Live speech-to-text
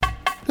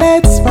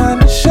Let's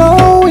find a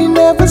show we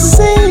never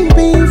seen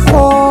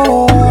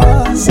before.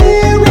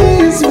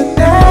 Series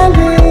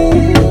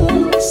finale.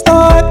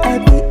 Start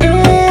at the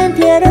end,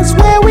 yeah, that's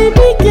where we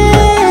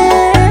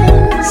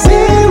begin.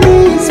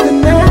 Series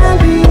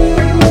finale.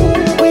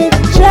 With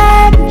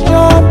Jack,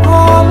 John,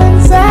 Paul,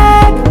 and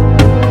Zach.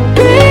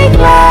 Big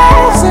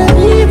laughs and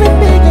even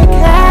bigger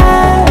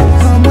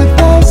cats. Come with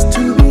us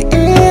to the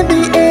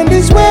end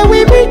is where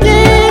we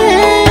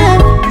begin.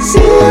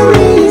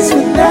 Series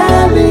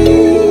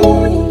finale.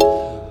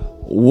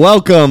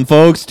 Welcome,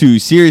 folks, to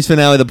Series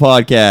Finale, the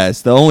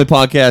podcast. The only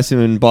podcast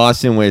in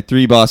Boston where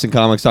three Boston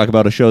comics talk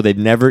about a show they've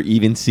never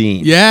even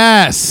seen.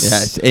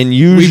 Yes. And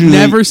usually... We've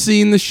never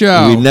seen the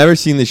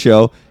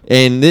show.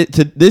 And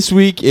this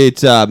week,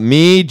 it's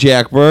me,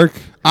 Jack Burke.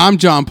 I'm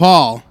John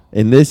Paul.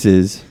 And this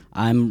is...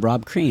 I'm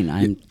Rob Crean.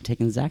 I'm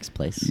taking Zach's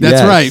place. That's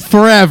Yes. right.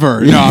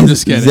 Forever. No, I'm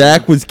just kidding.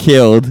 Zach was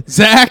killed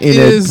Zach in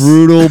is... a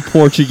brutal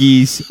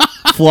Portuguese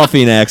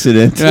fluffing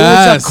accident. It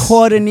was a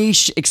quarter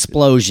niche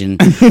explosion.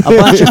 A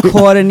bunch of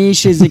quarter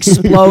niches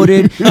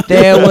exploded.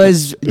 There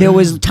was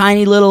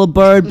tiny little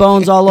bird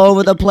bones all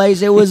over the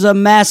place. It was a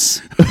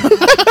mess.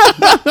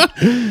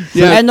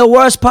 Yeah. And the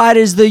worst part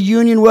is the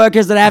union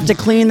workers that have to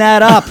clean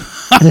that up.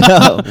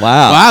 Wow.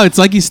 Wow, it's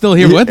like he's still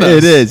here with us.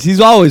 It is. He's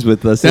always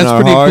with us. That's in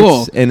our pretty hearts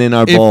cool. And in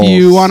our balls. If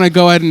you want to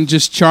go ahead and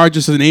just charge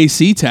us an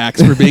AC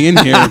tax for being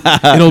in here,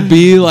 it'll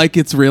be like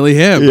it's really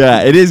him.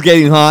 Yeah, it is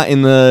getting hot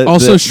in the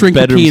Also, the shrink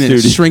your bedroom penis.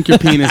 studio. Shrink your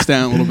penis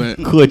down a little bit.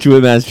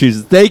 Clutchwood,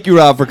 Massachusetts. Thank you,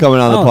 Rob, for coming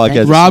on the Oh, thank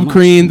podcast. you. Rob much.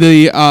 Crean,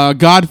 the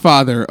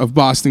godfather of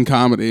Boston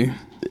comedy.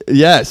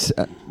 Yes,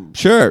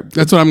 sure.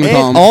 That's what I'm going to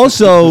call him.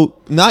 Also,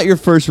 not your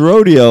first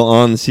rodeo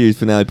on the Series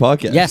Finale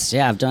podcast. Yes,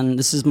 yeah, I've done.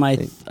 This is my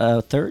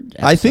third.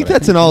 I think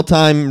that's an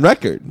all-time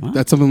record.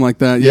 That's something like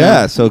that.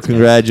 Yeah, so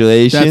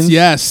congratulations. That's,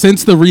 yes,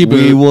 since the reboot.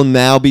 We will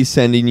now be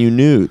sending you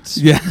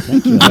nudes. Yeah.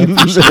 Thank you. I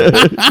appreciate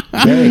it.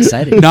 Very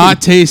excited.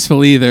 Not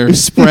tasteful either.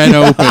 Spread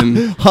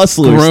open.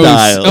 Hustler Gross.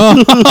 style.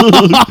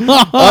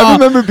 Oh. I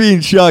remember being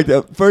shocked.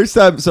 The first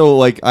time, so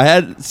like I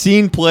had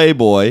seen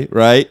Playboy,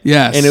 right?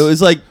 Yes. And it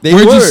was like,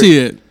 Where'd you see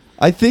it?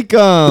 I think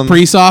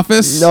Priest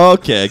office? No,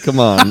 okay, come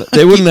on.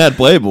 They wouldn't have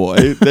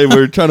Playboy. They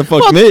were trying to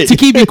fuck me. To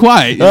keep you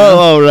quiet. You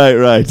know? Oh,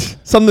 right.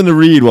 Something to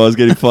read while I was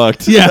getting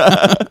fucked.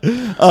 Yeah.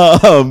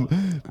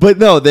 But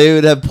no, they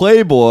would have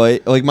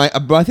Playboy. Like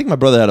I think my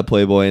brother had a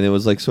Playboy, and it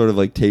was like sort of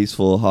like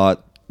tasteful,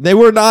 hot. They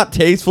were not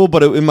tasteful,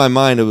 but in my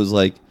mind, it was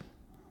like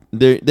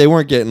they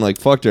weren't getting like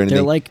fucked or anything.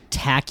 They're like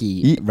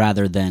tacky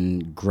rather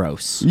than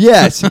gross.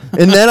 Yes.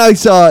 And then I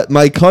saw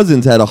my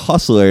cousins had a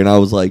Hustler, and I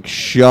was like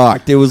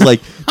shocked. It was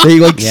like they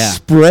like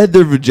spread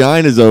their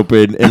vaginas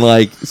open and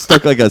like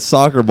stuck like a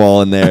soccer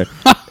ball in there.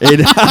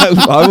 And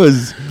I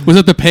was... Was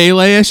it the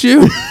Pele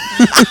issue?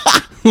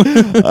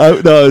 No,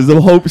 it was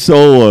the Hope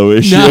Solo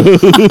issue.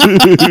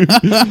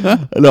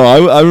 No,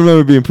 I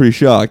remember being pretty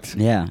shocked.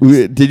 Yeah.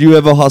 Did you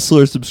have a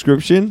Hustler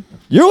subscription?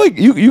 You're like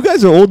you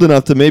guys are old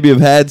enough to maybe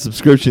have had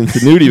subscriptions to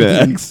Nudie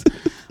Max.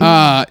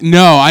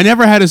 No, I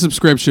never had a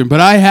subscription, but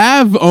I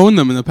have owned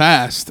them in the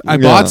past. I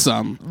bought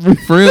some.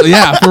 For real.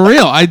 Yeah, for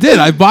real. I did.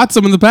 I bought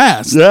some in the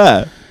past.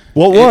 Yeah.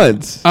 What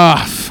ones?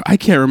 I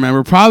can't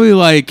remember. Probably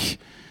like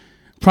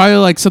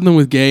something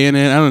with gay in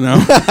it. I don't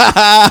know.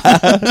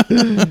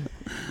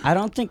 I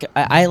don't think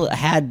I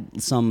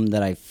had some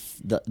that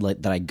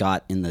I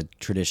got in the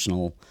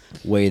traditional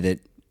way that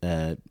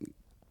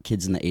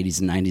kids in the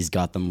 80s and 90s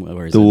got them.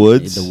 The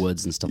Woods? The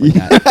Woods and stuff like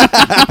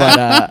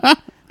that.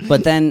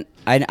 But then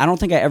I don't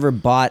think I ever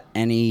bought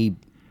any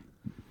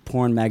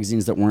porn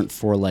magazines that weren't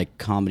for like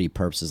comedy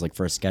purposes, like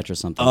for a sketch or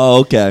something.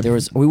 Oh, okay.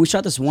 We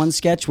shot this one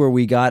sketch where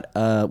we bought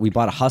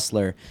a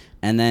Hustler,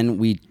 and then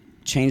we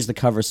changed the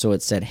cover so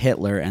it said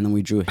Hitler, and then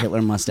we drew a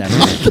Hitler mustache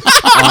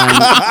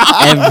on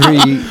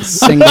every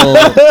single...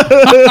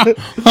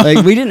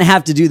 Like, we didn't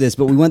have to do this,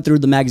 but we went through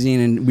the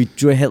magazine and we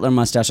drew a Hitler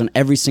mustache on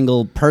every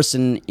single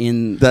person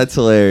in... That's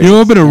hilarious. You know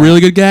what would have been a really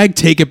good gag?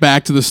 Take it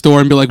back to the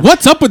store and be like,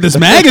 what's up with this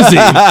magazine?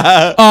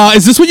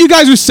 Is this what you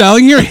guys are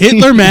selling here?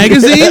 Hitler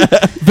magazine?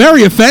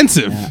 Very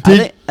offensive.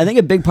 Yeah. I think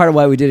a big part of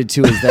why we did it,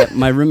 too, is that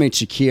my roommate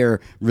Shakir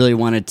really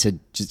wanted to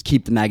just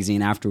keep the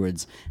magazine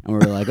afterwards. And we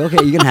were like,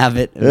 okay, you can have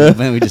it. And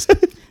then we just,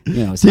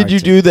 Did you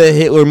do the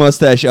Hitler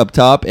mustache up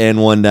top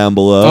and one down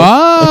below?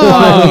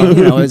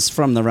 Oh. It's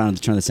from around the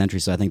turn of the century,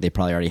 so I think they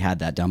probably already had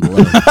that down below.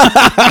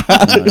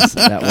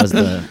 That was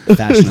the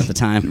fashion at the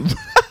time.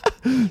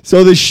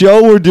 So the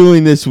show we're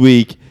doing this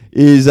week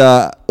is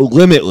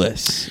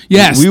Limitless.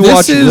 Yes, we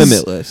watched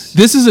Limitless.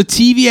 This is a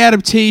TV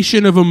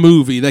adaptation of a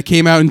movie that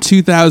came out in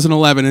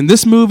 2011, and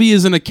this movie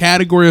is in a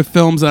category of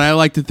films that I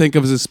like to think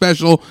of as a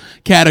special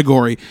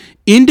category.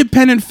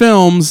 Independent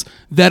films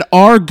that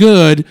are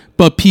good,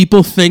 but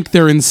people think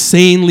they're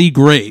insanely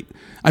great.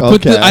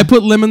 I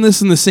put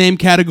Limitless in the same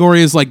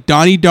category as like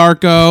Donnie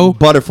Darko,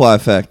 Butterfly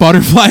Effect.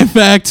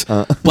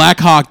 Black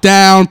Hawk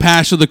Down,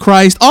 Passion of the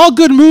Christ, all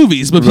good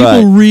movies, but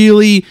people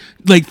really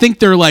like think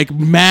they're like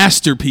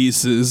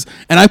masterpieces.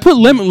 And I put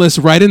Limitless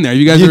right in there. Have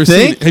you guys ever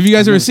seen it? Have you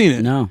guys ever seen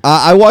it? No.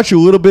 I watched a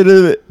little bit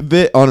of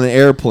it on an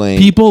airplane.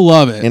 People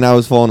love it. And I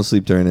was falling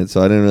asleep during it,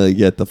 so I didn't really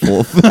get the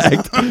full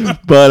effect.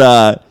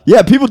 But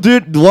yeah, people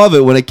did love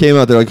it when it came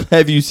out. They're like,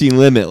 "Have you seen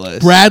Limitless?"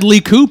 Bradley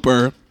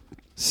Cooper,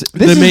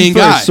 the main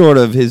guy, sort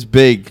of his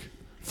big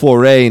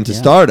foray into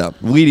stardom,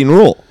 leading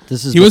role.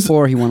 This is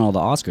before he won all the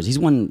Oscars. He's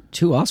won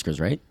 2 Oscars,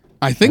 right?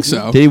 I think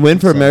so. Did he win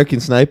for American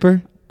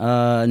Sniper?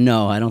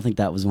 No, I don't think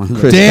that was one of those.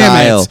 Chris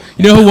Kyle. It!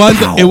 You know who won?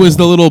 It was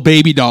the little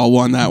baby doll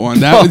won that one.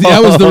 That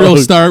was the real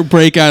start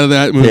breakout of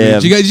that movie.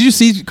 Did you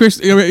see Chris?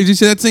 Did you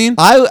see that scene?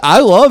 I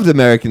loved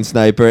American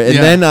Sniper, and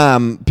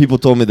then people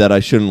told me that I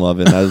shouldn't love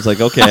it. And I was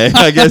like, okay,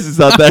 I guess it's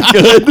not that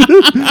good.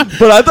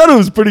 But I thought it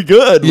was pretty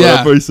good when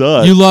I first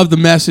saw it. You love the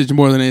message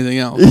more than anything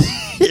else.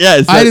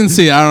 Yes, I didn't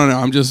see it. I don't know.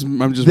 I'm just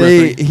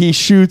riffing. He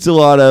shoots a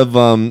lot of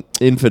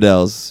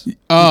infidels.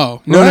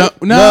 Oh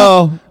Right?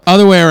 No.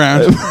 Other way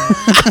around.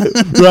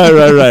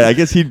 right. I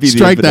guess he'd be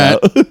Strike the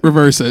infidel. that.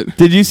 Reverse it.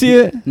 Did you see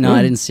it? No,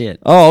 I didn't see it.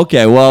 Oh,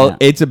 okay. Well,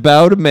 it's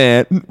about a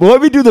man. Well,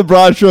 let me do the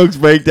broad strokes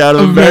breakdown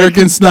of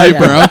American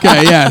Sniper. Yeah.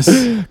 Okay, yes.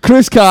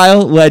 Chris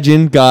Kyle,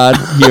 legend, god,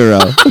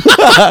 hero.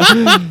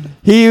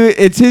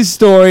 It's his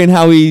story and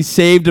how he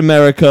saved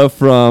America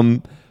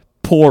from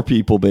poor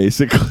people,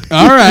 basically.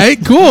 All right,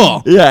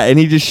 cool. Yeah, and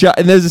he just shot.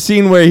 And there's a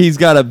scene where he's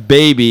got a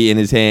baby in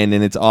his hand,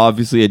 and it's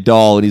obviously a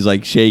doll, and he's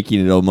like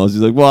shaking it almost.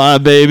 He's like, "Why,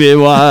 baby,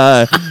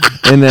 why?"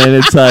 And then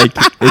it's like,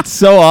 it's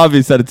so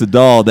obvious that it's a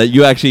doll that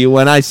you actually,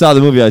 when I saw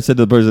the movie, I said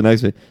to the person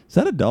next to me, "Is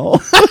that a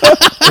doll?"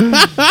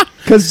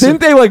 Because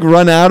didn't they like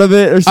run out of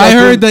it or something? I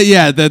heard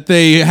that, that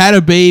they had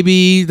a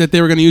baby that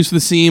they were going to use for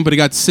the scene, but he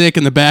got sick,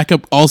 and the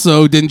backup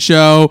also didn't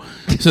show.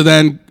 So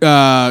then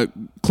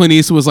Clint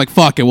Eastwood was like,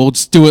 "Fuck it, we'll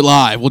just do it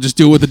live. We'll just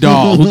do it with the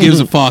doll. Who gives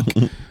a fuck?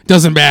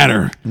 Doesn't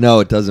matter." No,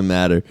 it doesn't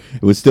matter.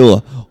 It was still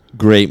a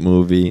great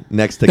movie.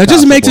 Next to that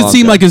just makes it Casablanca.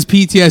 seem like his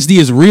PTSD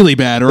is really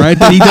bad, right?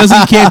 That he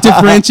can't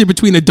differentiate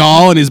between a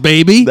doll and his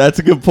baby. That's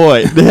a good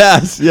point.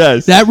 Yes.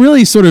 That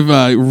really sort of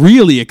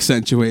really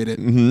accentuated.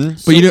 Mm-hmm.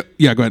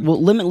 But go ahead.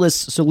 Well, Limitless.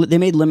 So they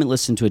made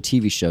Limitless into a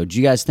TV show. Do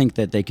you guys think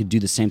that they could do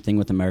the same thing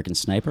with American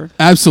Sniper?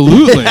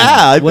 Absolutely.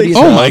 Yeah, I think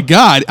so. Oh my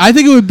God. I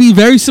think it would be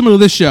very similar to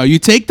this show. You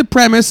take the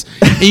premise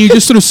and you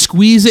just sort of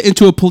squeeze it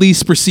into a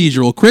police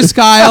procedural. Chris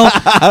Kyle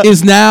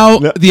is now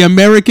the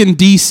American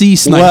DC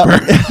sniper.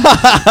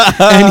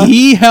 And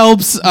he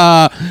helps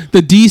the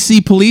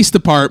DC Police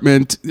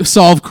Department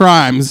solve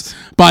crimes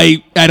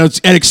at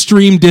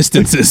extreme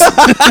distances.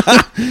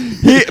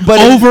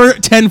 Over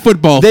 10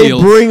 football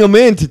fields. They bring him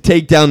in to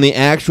take down the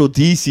actual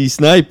DC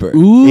sniper.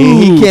 Ooh.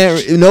 And he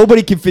can't.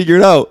 Nobody can figure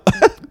it out.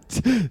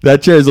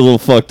 That chair is a little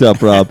fucked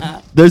up, Rob.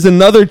 There's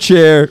another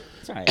chair.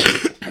 Sorry.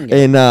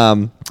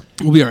 And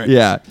We'll be all right.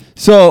 yeah.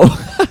 So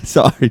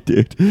sorry,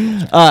 dude.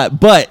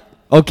 But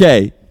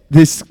okay.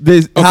 This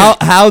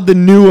how the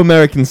new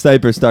American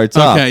Sniper starts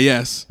off. Okay,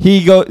 yes.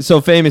 So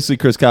famously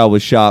Chris Kyle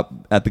was shot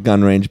at the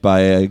gun range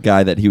by a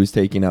guy that he was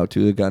taking out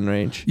to the gun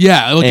range.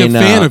 Yeah, like a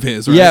fan of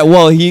his, right? Yeah,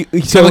 well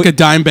so like a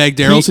Dimebag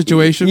Daryl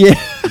situation. Yeah.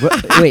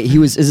 Wait,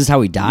 is this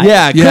how he died?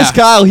 Yeah, Chris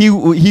Kyle,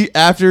 he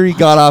after he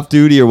got off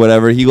duty or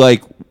whatever, he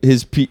like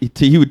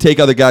he would take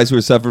other guys who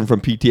were suffering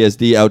from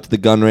PTSD out to the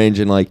gun range,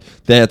 and like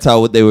that's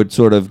how they would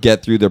sort of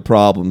get through their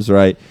problems,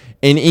 right?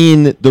 And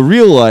in the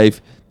real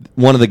life,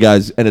 one of the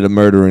guys ended up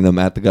murdering him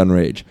at the gun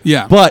range.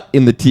 Yeah. But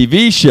in the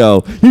TV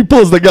show, he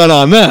pulls the gun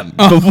on them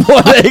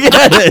before they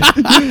get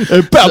it.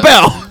 And pow,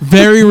 pow.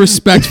 Very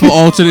respectful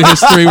alternate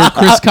history where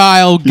Chris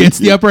Kyle gets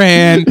the upper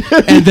hand,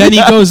 and then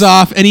he goes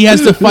off and he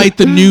has to fight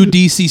the new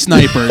DC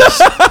snipers.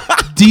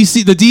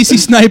 The DC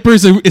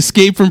snipers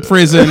escape from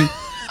prison.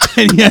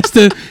 And he has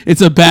to.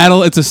 It's a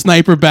battle. It's a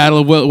sniper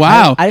battle.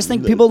 Wow. I just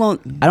think people don't.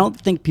 I don't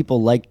think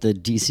people like the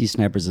DC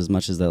snipers as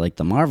much as they like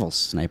the Marvel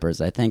snipers.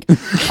 I think. All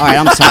right,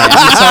 I'm sorry.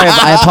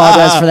 I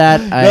apologize for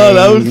that. No,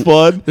 that was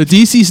fun. The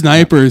DC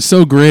sniper is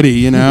so gritty,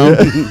 you know.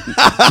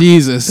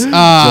 Jesus.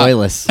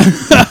 Joyless.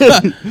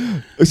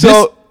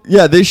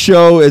 This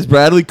show is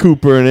Bradley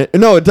Cooper in it.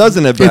 No, it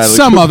doesn't have Bradley It's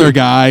some Cooper. other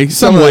guy.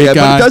 Some white guy.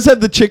 But it does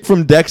have the chick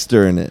from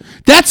Dexter in it.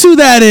 That's who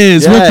that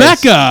is.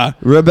 Yes.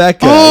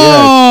 Rebecca. Yes.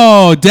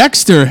 Oh,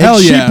 Dexter. Hell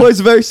and yeah. She plays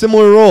a very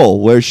similar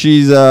role where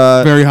she's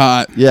very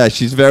hot. Yeah,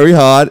 she's very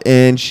hot,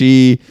 and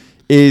she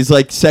is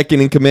like second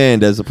in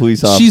command as a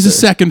police officer. She's a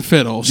second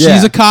fiddle. Yeah.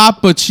 She's a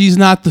cop, but she's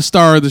not the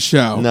star of the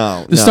show.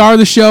 The star of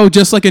the show,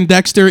 just like in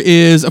Dexter,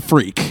 is a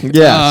freak.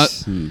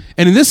 Yes. And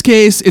in this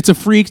case, it's a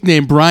freak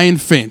named Brian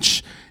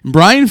Finch.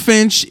 Brian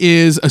Finch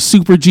is a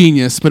super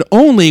genius, but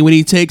only when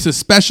he takes a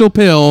special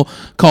pill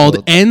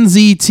called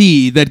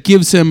NZT that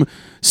gives him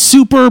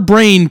super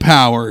brain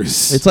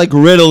powers. It's like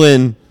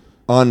Ritalin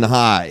on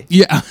high.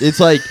 Yeah. It's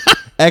like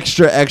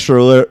extra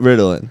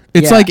Ritalin.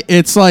 It's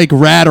like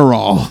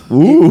Radderall.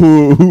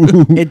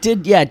 Ooh. It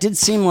did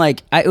seem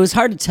like it was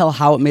hard to tell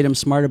how it made him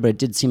smarter, but it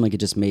did seem like it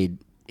just made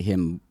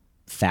him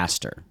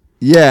faster.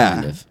 Yeah,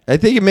 Kind of. I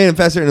think it made him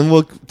faster and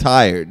look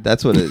tired.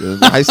 That's what it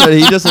is. I said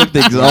he just looked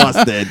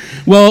exhausted.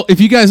 Well,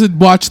 if you guys had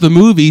watched the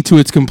movie to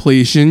its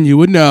completion, you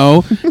would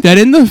know that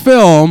in the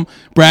film,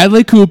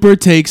 Bradley Cooper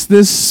takes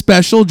this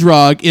special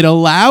drug. It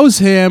allows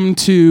him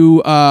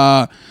to,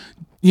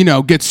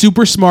 get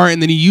super smart,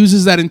 and then he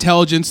uses that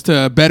intelligence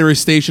to better his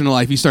station in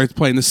life. He starts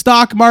playing the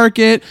stock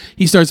market.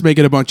 He starts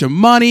making a bunch of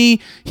money.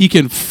 He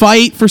can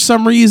fight for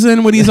some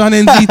reason when he's on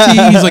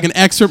NZT. He's like an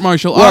expert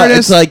martial artist.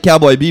 It's like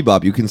Cowboy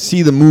Bebop. You can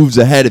see the moves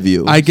ahead of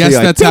you. I guess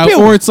So that's you're like,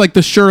 how, or it's like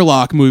the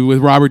Sherlock movie with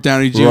Robert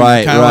Downey Jr.,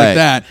 Right, kind of right. like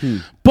that.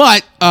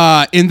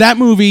 But in that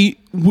movie,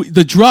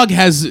 the drug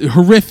has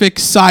horrific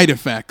side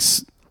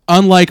effects.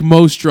 Unlike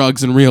most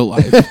drugs in real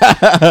life,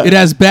 it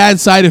has bad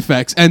side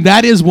effects, and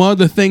that is one of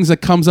the things that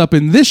comes up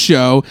in this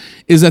show.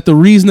 Is that the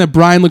reason that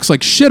Brian looks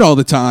like shit all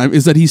the time?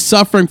 Is that he's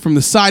suffering from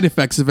the side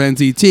effects of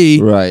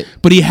NZT, Right.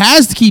 But he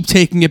has to keep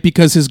taking it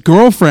because his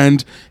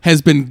girlfriend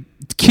has been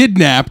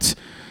kidnapped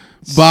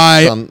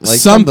by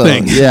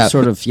something. Yeah.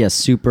 Sort of,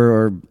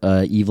 super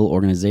or evil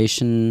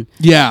organization.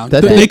 Yeah,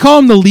 That they they- call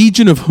him the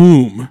Legion of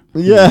Whom,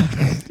 Yeah.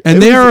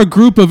 and they are a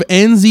group of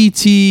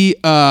NZT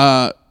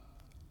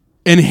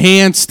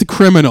enhanced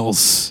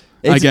criminals.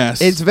 I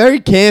guess It's very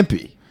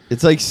campy.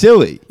 It's like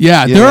silly.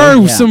 Yeah, You there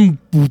know? are some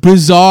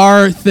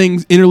bizarre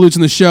things, interludes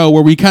in the show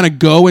where we kind of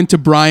go into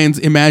Brian's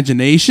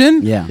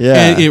imagination. Yeah. Yeah.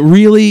 And it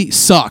really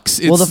sucks.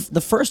 It's, Well,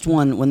 the first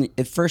one, when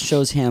it first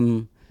shows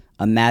him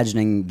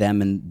imagining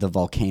them in the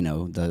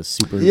volcano, the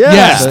super... Yeah.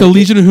 yes, the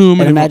Legion of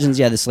Whom. It imagines,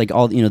 this like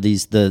all,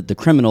 these, the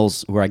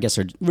criminals, who I guess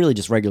are really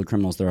just regular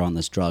criminals that are on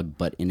this drug,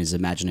 but in his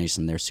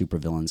imagination, they're super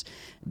villains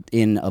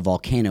in a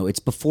volcano. It's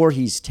before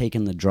he's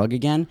taken the drug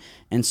again.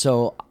 And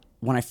so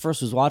when I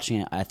first was watching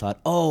it, I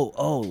thought,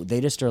 they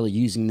just started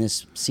using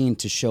this scene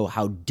to show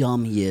how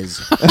dumb he is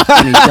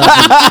when he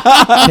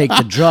doesn't take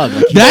the drug.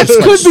 Like, he's That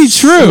just, could be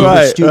true.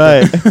 Right, stupid.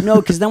 right. No,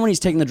 because then when he's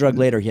taking the drug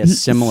later, he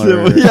has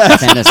similar Yes.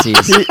 fantasies.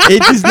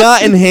 It does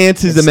not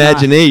enhance his It's not.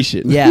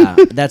 imagination. Yeah,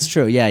 that's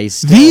true. Yeah, he's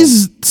still,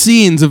 These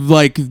scenes of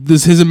like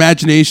his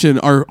imagination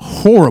are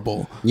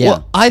horrible. yeah.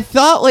 Well, I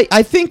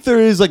think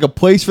there is like a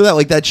place for that.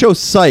 Like that show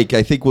Psych,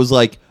 I think was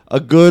like a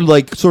good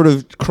like sort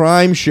of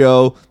crime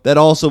show that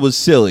also was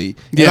silly.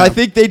 And Yeah. I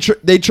think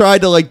they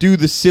tried to like do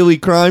the silly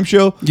crime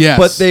show. Yes.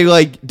 But they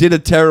like did a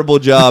terrible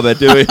job at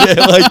doing it.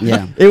 Like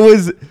Yeah. it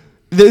was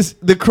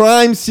the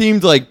crime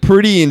seemed like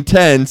pretty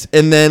intense,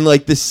 and then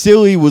like the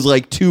silly was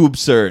like too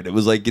absurd. It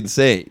was like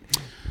insane.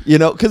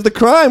 Because the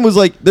crime was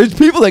like, there's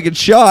people that get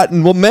shot,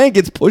 and one man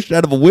gets pushed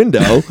out of a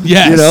window.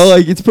 Yes.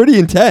 Like it's pretty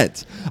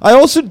intense. I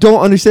also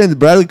don't understand that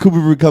Bradley Cooper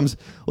becomes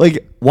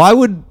like, why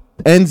would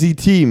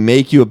NZT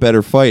make you a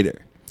better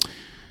fighter?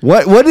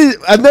 What is?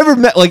 I've never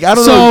met. Like I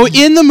don't know. So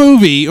in the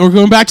movie, or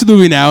going back to the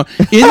movie now,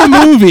 in the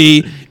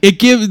movie, it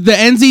gives the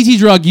NZT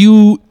drug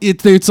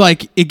it's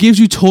like it gives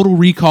you total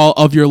recall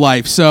of your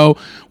life. So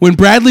when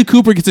Bradley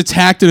Cooper gets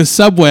attacked at a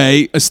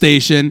subway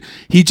station,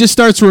 he just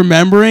starts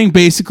remembering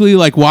basically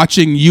like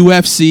watching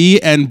UFC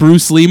and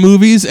Bruce Lee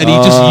movies, and he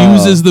just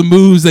uses the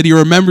moves that he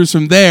remembers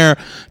from there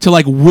to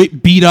like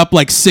beat up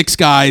like 6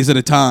 guys at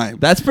a time.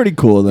 That's pretty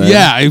cool. Then.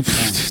 Yeah, it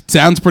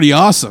sounds pretty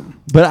awesome.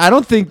 But I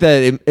don't think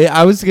that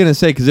I was gonna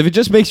say, because if it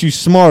just makes you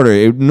smarter,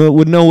 it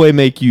would no way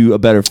make you a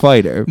better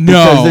fighter.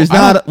 No, because there's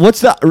I not. What's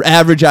the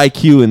average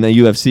IQ in the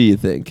UFC? You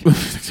think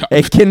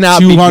it cannot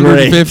be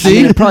great. 250.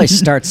 It probably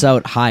starts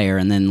out higher,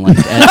 and then like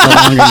the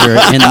longer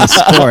you're in the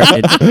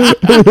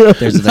sport,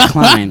 there's a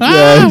decline.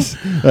 Yes,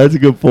 that's a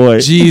good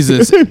point.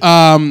 Jesus.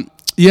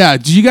 Yeah.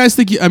 Do you guys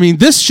think?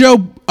 This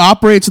show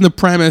operates on the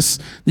premise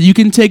that you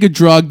can take a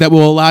drug that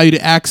will allow you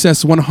to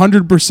access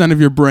 100%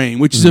 of your brain,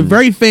 which is a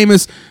very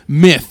famous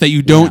myth that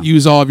you don't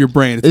use all of your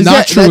brain. It's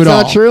not true that's at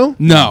all. not true?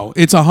 No,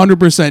 it's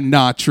 100%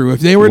 not true. If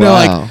they were to Wow.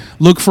 like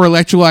look for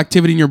electrical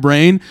activity in your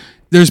brain,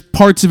 there's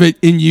parts of it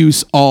in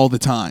use all the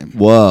time.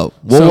 Whoa.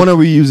 What So- one are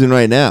we using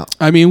right now?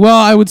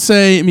 I would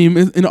say,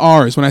 in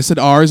ours. When I said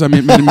ours, I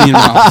meant me and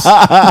Rob's.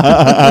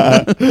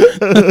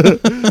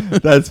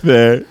 That's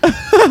fair.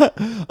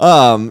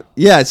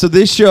 Yeah. So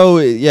this show,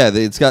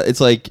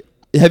 it's like.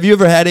 Have you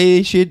ever had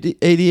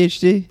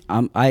ADHD?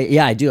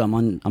 I do.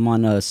 I'm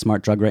on a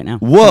smart drug right now.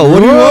 Whoa.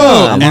 What are you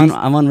on?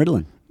 I'm on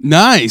Ritalin.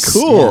 Nice.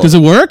 Cool. Does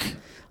it work?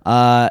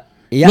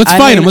 Yeah, Let's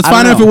find him. Let's I don't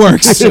find out if know. it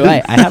works. Actually,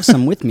 I have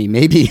some with me.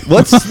 Maybe.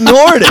 Let's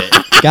snort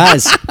it.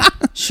 Guys,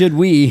 should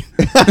we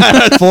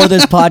for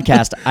this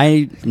podcast?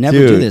 I never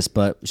do Dude. this,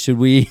 but should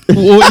we?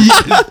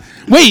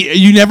 Wait,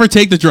 you never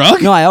take the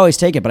drug? No, I always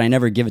take it, but I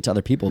never give it to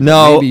other people. But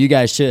No. maybe you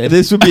guys should.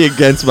 This would be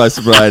against my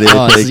sobriety.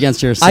 Oh, I this think. is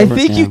against your I sober-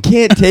 think yeah. you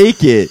can't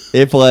take it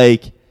if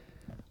like.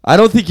 I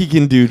don't think he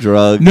can do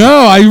drugs.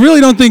 No, I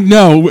really don't think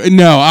no.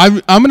 I'm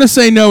gonna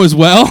say no as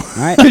well. All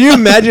right. Can you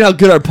imagine how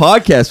good our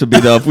podcast would be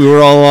though if we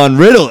were all on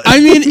Ritalin?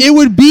 I mean, it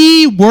would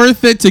be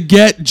worth it to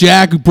get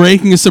Jack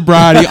breaking his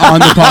sobriety on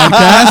the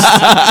podcast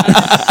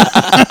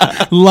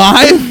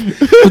live.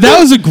 But that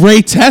was a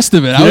great test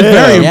of it. I was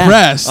very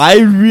impressed. I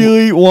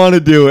really want to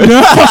do it.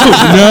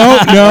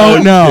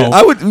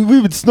 No.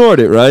 We would snort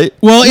it, right?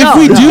 Well, if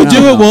we do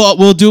no. it,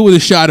 we'll do it with a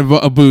shot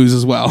of booze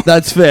as well.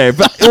 That's fair.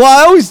 But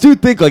I always do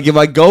think like if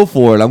I go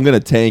for it, I'm gonna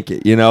tank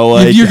it. You know,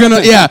 like You're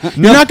gonna,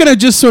 you're not gonna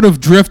just sort of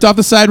drift off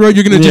the side road.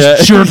 You're gonna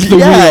just jerk the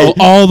wheel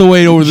all the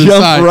way over the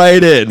jump side.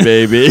 right in,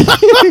 baby.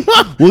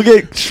 We'll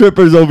get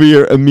strippers over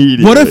here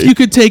immediately. What if you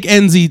could take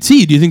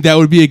NZT? Do you think that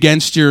would be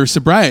against your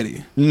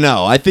sobriety?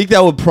 No, I think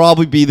that would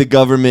probably be the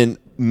government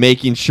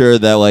making sure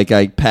that like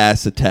I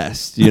pass a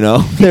test. You know,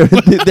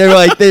 they're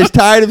like they're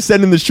tired of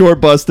sending the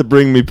short bus to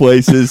bring me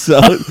places,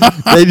 so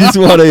they just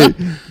want to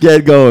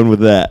get going with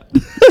that.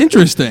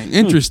 Interesting.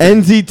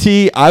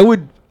 NZT, I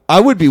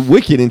would be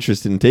wicked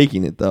interested in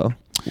taking it though.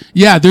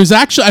 Yeah, there's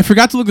actually, I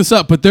forgot to look this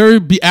up, but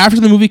after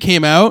the movie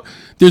came out,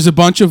 there's a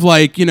bunch of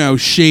like,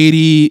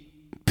 shady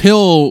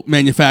pill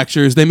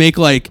manufacturers. They make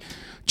like,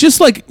 just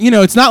like,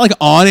 it's not like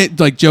on it,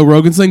 like Joe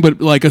Rogan's thing,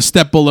 but like a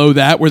step below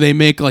that where they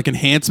make like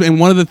enhancement. And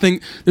one of the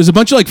things, there's a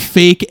bunch of like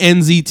fake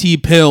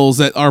NZT pills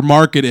that are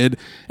marketed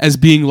as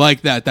being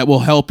like that will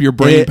help your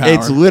brain power.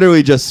 It's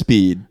literally just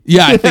speed.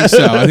 Yeah, I think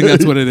so. I think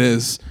that's what it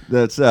is.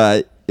 That's,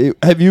 do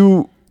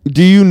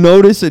you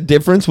notice a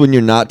difference when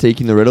you're not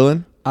taking the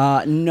Ritalin?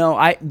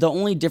 No, the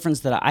only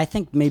difference that I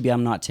think maybe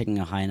I'm not taking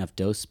a high enough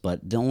dose,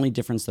 but the only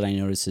difference that I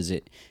notice is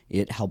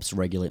it helps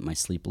regulate my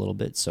sleep a little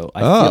bit. So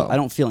I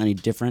don't feel any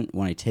different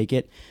when I take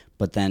it,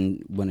 but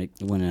then when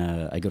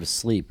I go to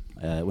sleep,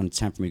 when it's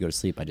time for me to go to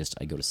sleep, I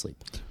go to sleep.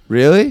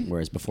 Really?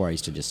 Whereas before I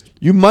used to just...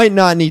 You might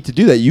not need to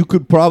do that. You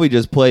could probably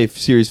just play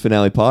series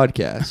finale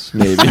podcasts,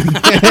 maybe.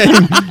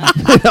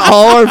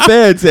 All our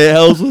fans say it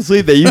helps with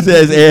sleep. They use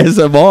it as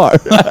ASMR.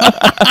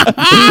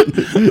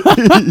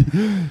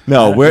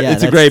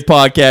 It's a great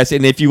podcast.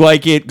 And if you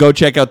like it, go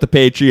check out the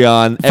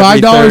Patreon.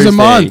 $5 a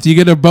month. You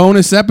get a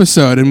bonus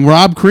episode. And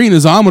Rob Crean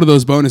is on one of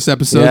those bonus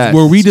episodes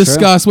where we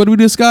discuss... What did we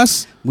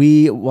discuss?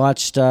 We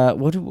watched...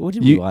 what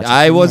did we watch?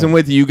 I wasn't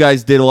with you. You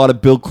guys did a lot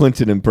of Bill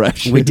Clinton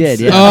impressions. We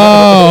did, yeah.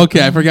 Oh,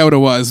 okay. I forgot what it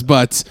was,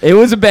 but... It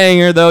was a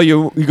banger, though.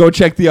 You go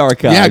check the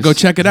archives. Yeah, go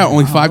check it out.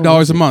 Only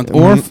 $5 a month.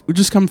 Or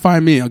just come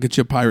find me. I'll get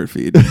you a pirate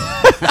feed.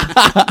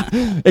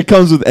 It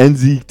comes with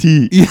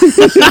NZT.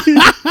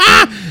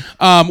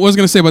 What was I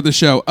going to say about the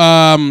show?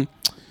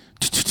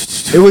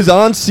 It was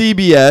on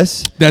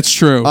CBS. That's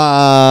true.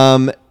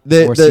 Or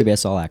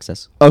CBS All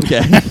Access.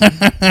 Okay.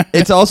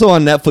 It's also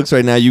on Netflix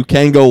right now. You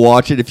can go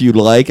watch it if you'd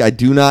like. I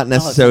do not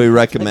necessarily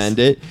recommend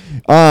it.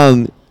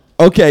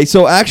 Okay,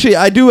 so actually,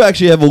 I do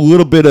actually have a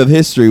little bit of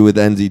history with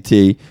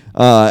NZT.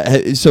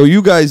 So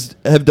you guys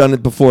have done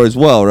it before as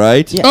well,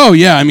 right? Yeah. Oh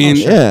yeah, I mean,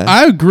 Yeah.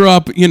 I grew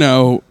up, I'm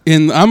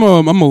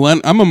a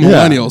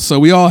millennial, so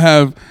we all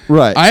have.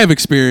 Right. I have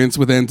experience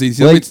with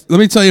NZT. Let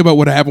me tell you about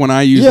what I have when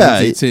I use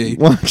NZT.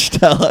 Why don't you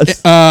tell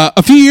us?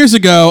 A few years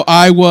ago,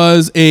 I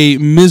was a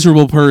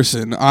miserable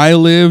person. I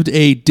lived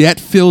a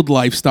debt-filled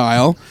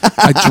lifestyle.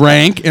 I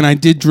drank and I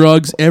did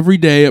drugs every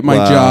day at my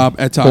job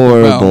at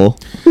Taco Bell.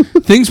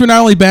 Things were not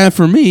only bad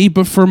for me,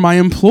 but for my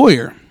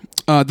employer.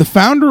 The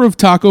founder of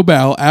Taco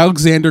Bell,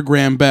 Alexander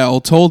Graham Bell,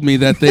 told me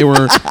that they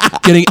were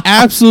getting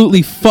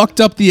absolutely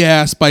fucked up the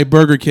ass by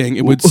Burger King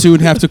and would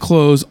soon have to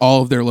close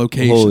all of their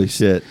locations. Holy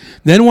shit.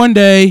 Then one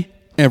day,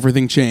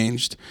 everything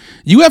changed.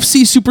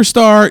 UFC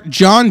superstar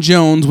John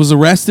Jones was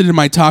arrested in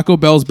my Taco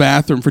Bell's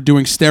bathroom for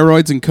doing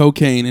steroids and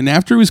cocaine, and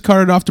after he was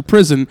carted off to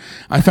prison,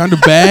 I found a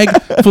bag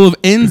full of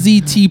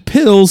NZT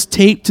pills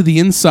taped to the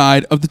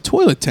inside of the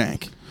toilet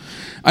tank.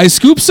 I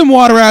scooped some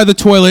water out of the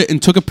toilet and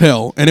took a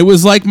pill, and it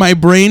was like my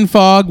brain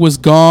fog was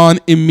gone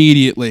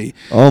immediately.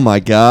 Oh,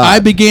 my God. I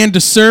began to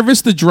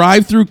service the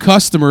drive-thru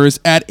customers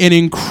at an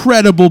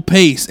incredible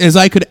pace, as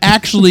I could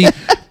actually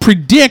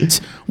predict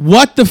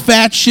what the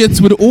fat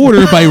shits would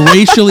order by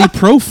racially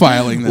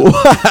profiling them.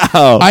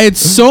 Wow. I had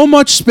so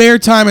much spare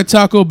time at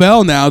Taco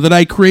Bell now that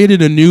I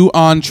created a new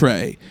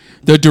entree.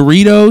 The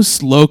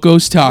Doritos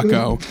Locos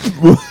Taco.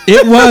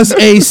 It was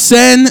a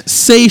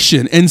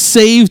sensation and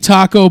saved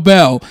Taco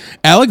Bell.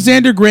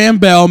 Alexander Graham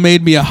Bell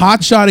made me a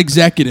hotshot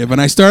executive,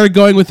 and I started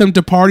going with him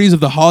to parties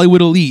of the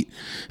Hollywood elite.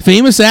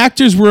 Famous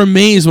actors were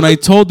amazed when I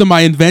told them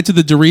I invented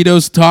the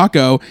Doritos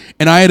Taco,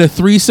 and I had a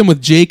threesome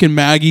with Jake and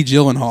Maggie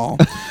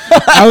Gyllenhaal.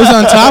 I was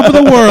on top of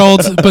the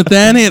world, but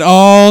then it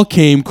all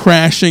came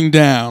crashing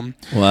down.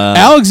 Wow.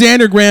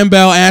 Alexander Graham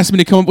Bell asked me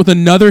to come up with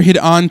another hit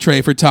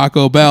entree for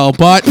Taco Bell,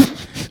 but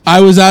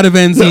I was out of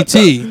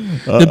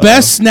NZT. The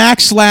best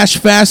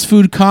snack/fast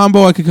food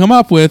combo I could come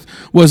up with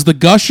was the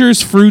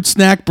Gushers Fruit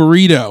Snack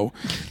Burrito.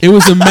 It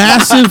was a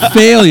massive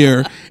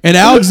failure, and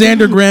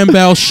Alexander Graham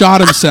Bell shot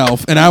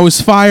himself, and I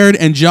was fired,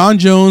 and John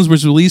Jones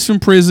was released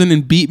from prison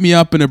and beat me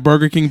up in a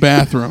Burger King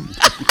bathroom.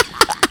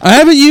 I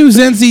haven't used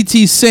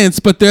NZT since,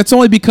 but that's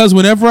only because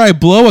whenever I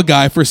blow a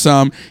guy for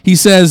some, he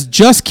says,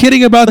 "Just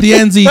kidding about the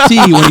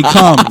NZT" when he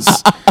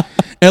comes.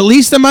 At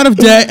least I'm out of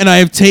debt, and I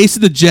have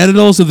tasted the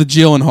genitals of the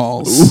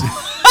Gyllenhaals.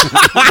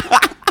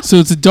 So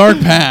it's a dark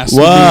past.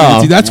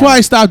 Wow. That's why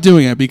I stopped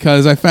doing it,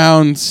 because I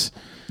found...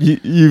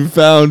 You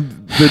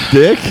found the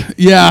dick?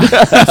 Yeah,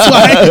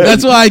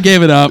 that's why I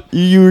gave it up.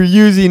 You were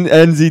using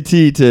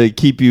NZT to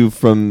keep you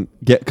from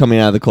coming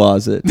out of the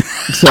closet.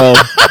 So,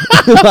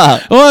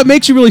 well, it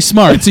makes you really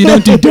smart, so you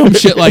don't do dumb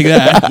shit like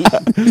that.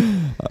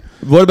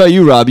 What about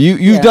you, Rob?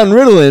 You've done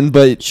Ritalin,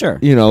 but Sure.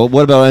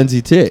 What about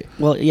NZT?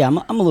 Well, yeah, I'm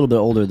a little bit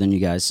older than you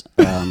guys,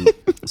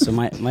 so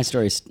my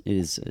story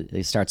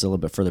it starts a little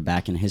bit further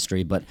back in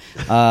history. But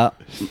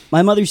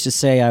my mother used to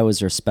say I was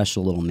her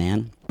special little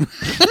man.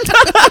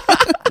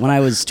 When I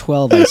was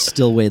 12, I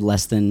still weighed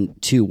less than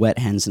 2 wet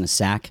hens in a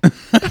sack.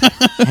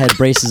 Had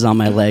braces on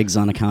my legs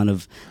on account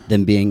of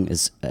them being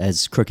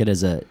as crooked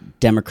as a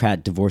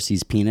Democrat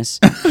divorcee's penis,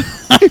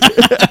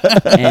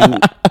 and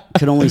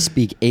could only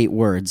speak 8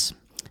 words: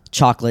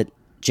 chocolate,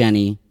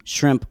 Jenny,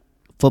 shrimp,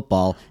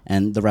 football,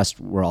 and the rest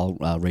were all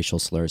racial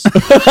slurs.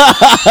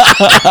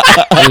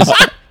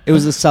 It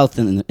was the South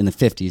in the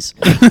 50s,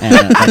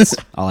 and that's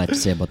all I have to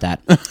say about that.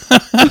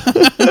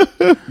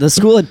 The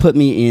school had put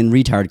me in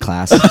retard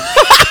class,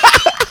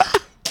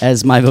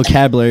 as my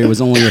vocabulary was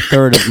only a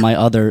third of my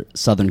other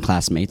Southern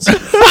classmates.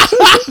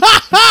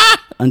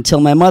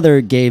 Until my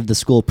mother gave the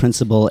school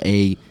principal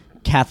a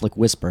Catholic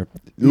whisper.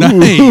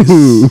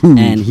 Nice.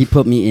 And he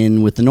put me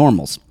in with the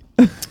normals.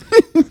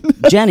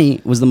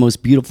 Jenny was the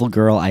most beautiful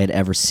girl I had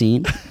ever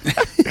seen,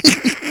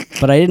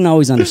 but I didn't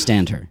always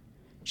understand her.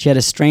 She had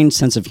a strange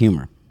sense of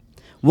humor.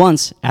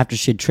 Once, after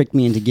she had tricked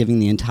me into giving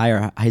the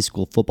entire high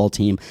school football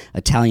team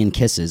Italian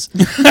kisses,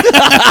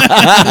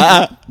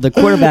 the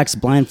quarterback's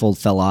blindfold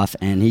fell off,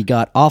 and he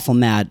got awful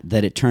mad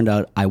that it turned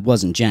out I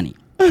wasn't Jenny.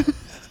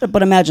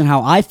 But imagine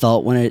how I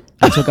felt when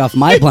I took off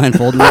my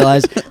blindfold and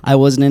realized I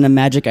wasn't in a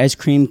magic ice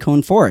cream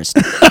cone forest.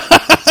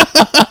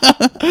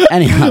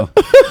 Anyhow,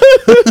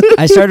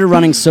 I started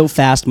running so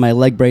fast my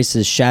leg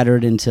braces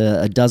shattered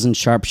into a dozen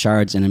sharp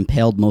shards and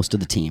impaled most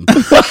of the team.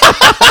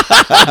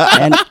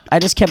 And I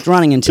just kept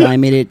running until I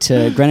made it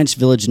to Greenwich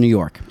Village, New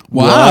York.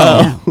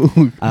 Wow.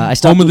 Yeah. I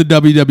stopped. Home of the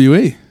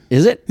WWE.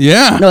 Is it?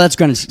 Yeah. No, that's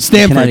Greenwich.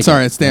 Stanford.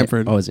 Sorry, it's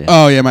Stanford. Oh, is it?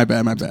 Oh, yeah, my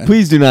bad.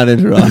 Please do not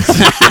interrupt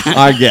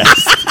our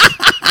guest.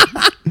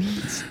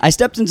 I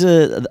stepped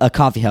into a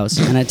coffee house,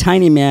 and a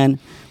tiny man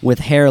with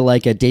hair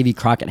like a Davy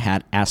Crockett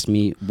hat asked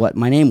me what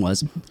my name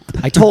was.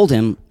 I told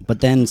him, but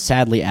then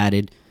sadly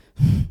added,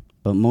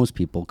 "But most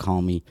people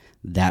call me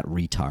that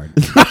retard."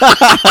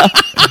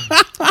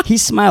 He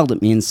smiled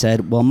at me and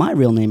said, "Well, my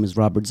real name is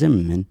Robert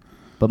Zimmerman,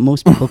 but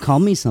most people call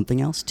me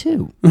something else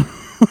too."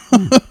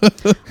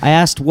 I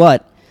asked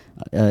what.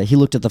 He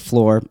looked at the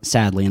floor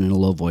sadly and in a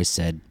low voice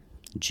said,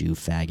 "Jew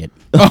faggot."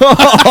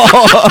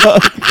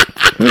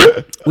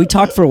 We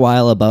talked for a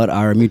while about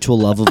our mutual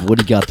love of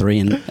Woody Guthrie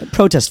and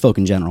protest folk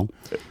in general,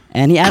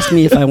 and he asked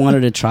me if I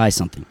wanted to try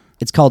something.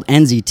 It's called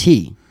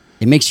NZT.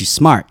 It makes you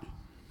smart.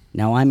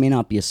 Now, I may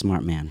not be a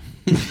smart man,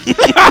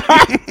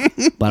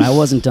 but I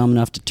wasn't dumb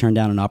enough to turn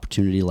down an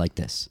opportunity like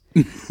this.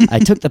 I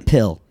took the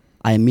pill.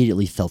 I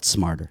immediately felt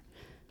smarter.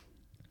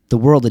 The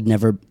world had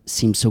never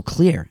seemed so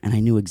clear, and I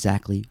knew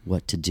exactly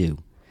what to do.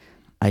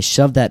 I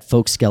shoved that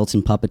folk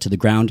skeleton puppet to the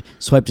ground,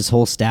 swiped his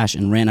whole stash,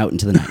 and ran out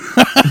into the night.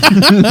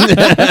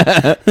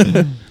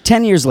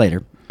 10 years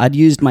later, I'd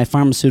used my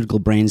pharmaceutical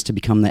brains to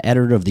become the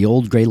editor of the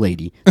Old Gray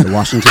Lady, the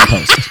Washington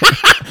Post,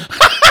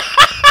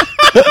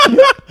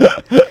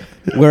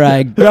 where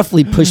I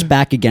gruffly pushed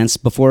back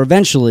against before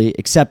eventually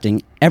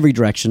accepting every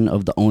direction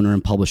of the owner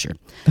and publisher.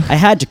 I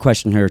had to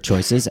question her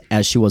choices,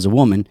 as she was a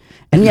woman,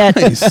 and yet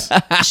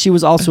she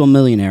was also a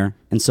millionaire,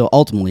 and so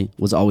ultimately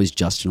was always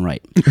just and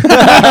right.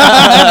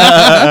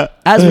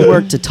 As we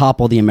worked to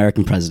topple the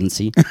American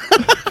presidency,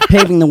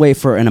 paving the way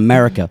for an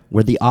America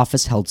where the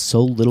office held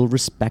so little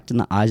respect in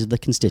the eyes of the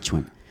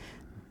constituent,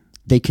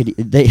 they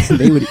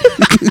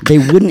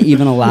wouldn't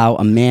even allow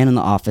a man in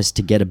the office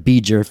to get a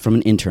beeger from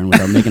an intern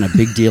without making a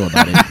big deal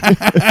about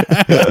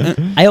it.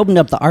 I opened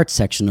up the art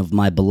section of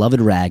my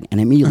beloved rag and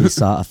immediately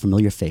saw a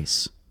familiar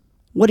face.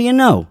 What do you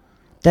know?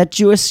 That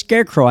Jewish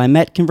scarecrow I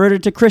met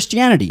converted to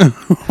Christianity.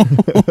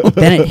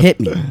 Then it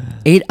hit me.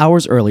 8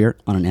 hours earlier,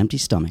 on an empty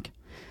stomach,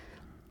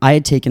 I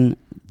had taken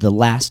the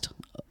last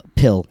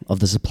pill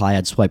of the supply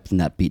I'd swiped from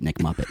that beatnik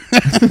muppet.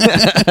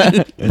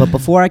 But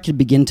before I could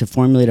begin to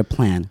formulate a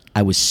plan,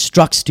 I was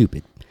struck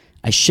stupid.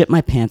 I shit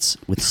my pants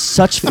with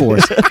such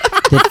force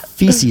that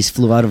feces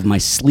flew out of my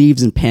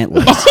sleeves and pant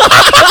legs,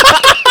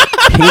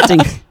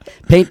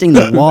 painting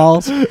the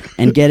walls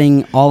and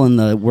getting all in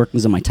the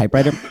workings of my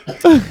typewriter.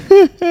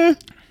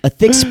 A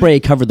thick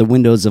spray covered the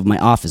windows of my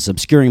office,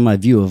 obscuring my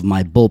view of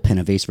my bullpen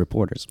of ace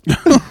reporters.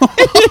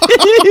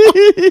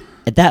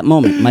 At that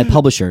moment, my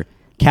publisher,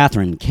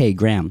 Catherine K.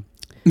 Graham,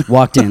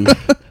 walked in,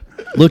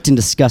 looked in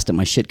disgust at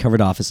my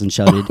shit-covered office, and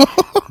shouted,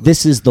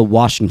 "This is the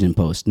Washington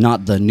Post,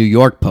 not the New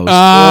York Post." And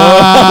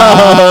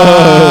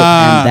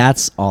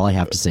That's all I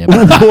have to say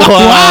about that.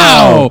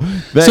 Wow.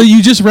 That- So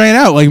you just ran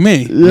out like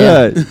me.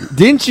 Yeah.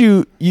 Didn't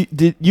you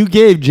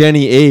gave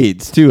Jenny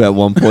AIDS too at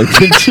one point,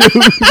 didn't you?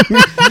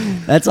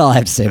 That's all I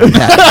have to say about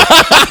that.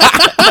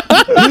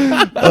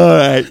 All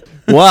right.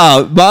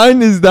 Wow.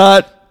 Mine is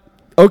not.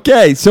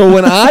 Okay. So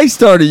when I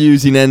started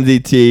using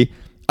NZT,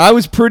 I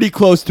was pretty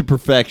close to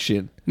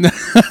perfection.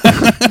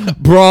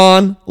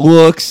 Brawn,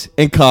 looks,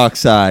 and cock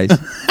size,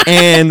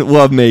 and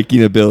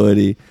love-making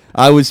ability.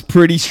 I was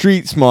pretty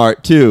street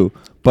smart, too.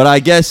 But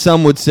I guess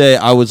some would say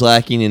I was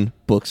lacking in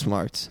book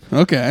smarts.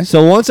 Okay.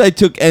 So once I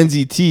took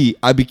NZT,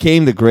 I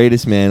became the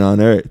greatest man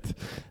on earth.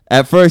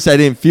 At first, I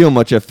didn't feel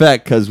much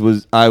effect because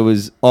I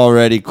was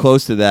already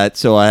close to that,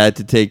 so I had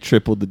to take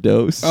triple the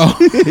dose. Oh.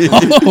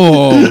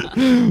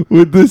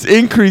 With this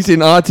increase in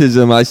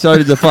autism, I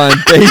started to find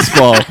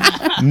baseball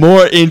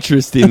more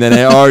interesting than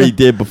I already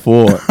did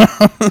before.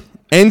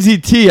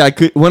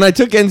 NZT, when I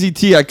took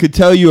NZT, I could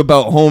tell you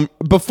about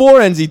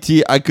before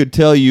NZT, I could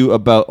tell you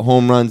about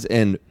home runs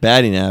and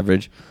batting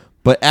average.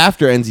 But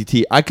after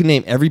NZT, I could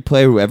name every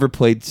player who ever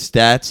played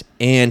stats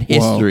and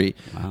history.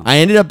 Wow. I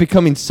ended up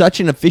becoming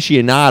such an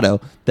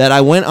aficionado that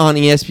I went on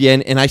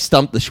ESPN and I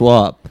stumped the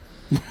Schwab.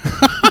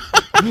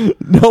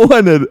 No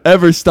one had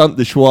ever stumped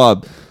the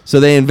Schwab,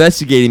 so they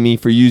investigated me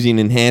for using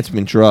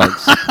enhancement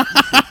drugs.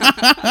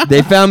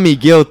 They found me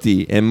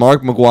guilty, and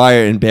Mark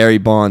McGuire and Barry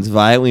Bonds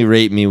violently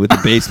raped me with a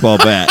baseball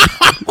bat.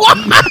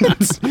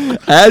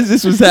 As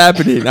this was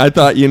happening, I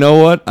thought, you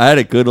know what? I had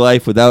a good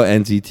life without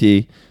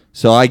NZT.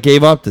 So I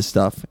gave up the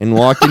stuff and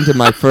walked into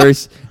my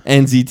first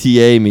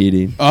NZTA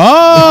meeting.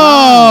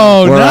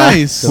 Oh, Where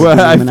nice. Where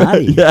I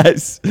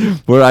Illuminati.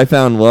 where I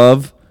found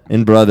love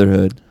and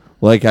brotherhood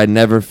like I'd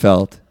never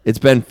felt. It's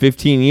been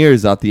 15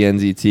 years off the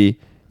NZT,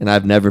 and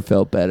I've never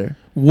felt better.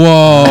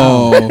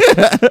 Whoa.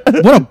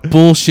 What a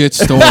bullshit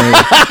story.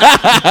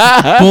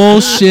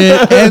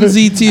 Bullshit.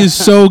 NZT is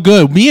so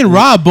good. Me and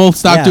Rob both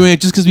stopped doing it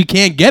just because we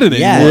can't get it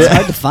Yeah, anymore. it's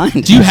hard to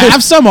find. Do you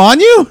have some on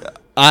you?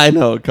 I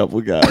know a couple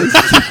guys.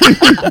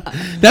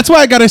 That's why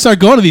I got to start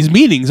going to these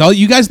meetings. All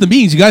you guys, the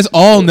meetings, you guys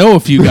all know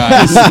a few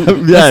guys. Yes.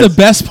 That's the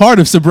best part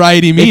of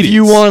sobriety meetings. If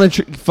you want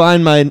to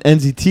find my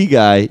NZT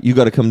guy, you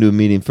got to come to a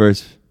meeting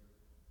first.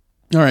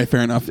 All right,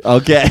 fair enough.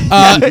 Okay.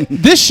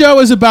 This show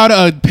is about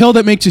a pill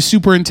that makes you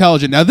super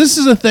intelligent. Now, this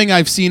is a thing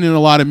I've seen in a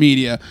lot of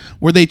media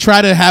where they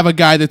try to have a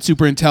guy that's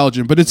super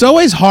intelligent, but it's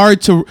always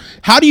hard to.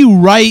 How do you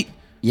write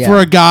for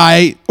a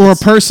guy or a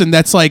person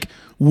that's like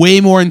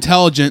way more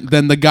intelligent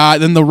than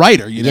the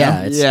writer? You know?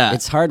 Yeah,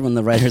 it's hard when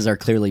the writers are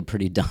clearly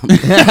pretty dumb.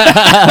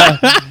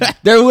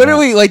 They're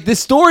literally like the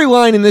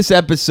storyline in this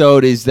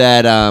episode is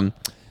that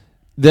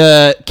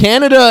the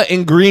Canada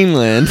and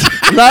Greenland,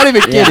 I'm not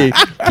even kidding,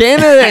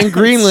 Canada and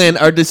Greenland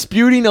are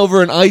disputing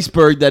over an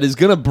iceberg that is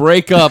going to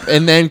break up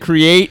and then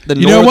create the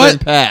Northern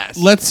Pass.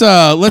 Let's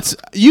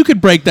you could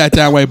break that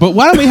down way, but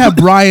why don't we have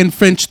Brian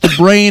Finch, the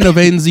brain of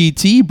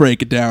NZT,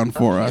 break it down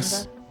for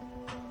us?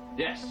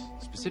 Yes.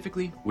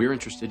 Specifically, we're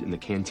interested in the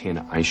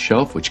Cantana ice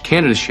shelf, which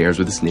Canada shares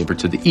with its neighbor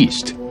to the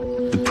east,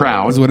 the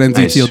proud, This is what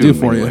NZT will do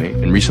for you.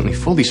 and recently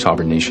fully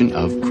sovereign nation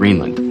of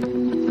Greenland.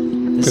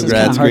 This is kind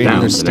Congrats, of hard to Green. Now, the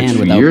understand next few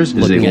without years is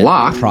looking a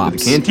lock at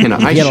props. for the Cantana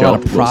You ice get a lot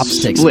of shelf props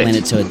will to explain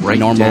it split to a right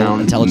normal, down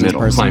the intelligent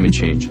middle, person. climate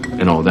change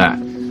and all that.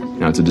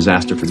 Now, it's a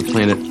disaster for the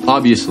planet,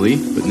 obviously,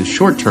 but in the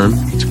short term,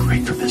 it's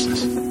great for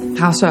business.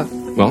 How so?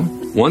 Well,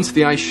 once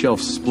the ice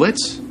shelf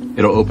splits,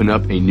 it'll open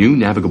up a new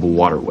navigable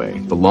waterway,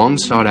 the long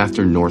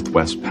sought-after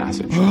Northwest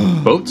Passage.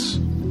 Boats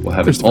will have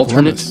an Christopher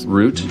alternate Columbus.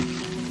 route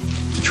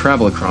to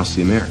travel across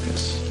the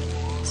Americas.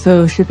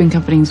 So shipping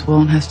companies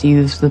won't have to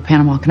use the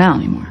Panama Canal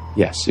anymore.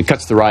 Yes, it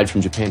cuts the ride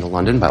from Japan to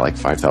London by like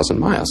 5,000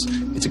 miles.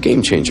 It's a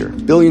game changer.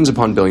 Billions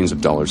upon billions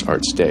of dollars are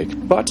at stake.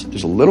 But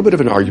there's a little bit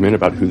of an argument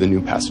about who the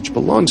new passage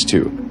belongs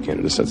to.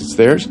 Canada says it's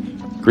theirs.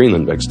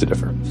 Greenland begs to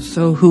differ.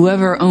 So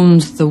whoever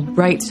owns the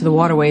rights to the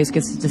waterways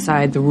gets to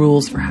decide the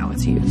rules for how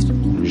it's used.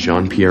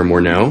 Jean-Pierre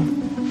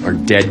Morneau, our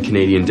dead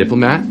Canadian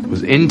diplomat,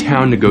 was in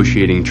town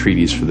negotiating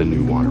treaties for the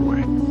new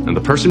waterway. And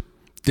the person...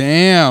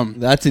 Damn.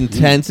 That's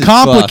intense. As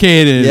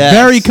Complicated. fuck. Yes.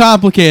 Very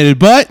complicated.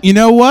 But you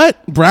know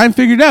what? Brian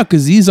figured it out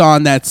because he's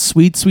on that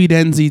sweet, sweet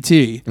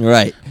NZT.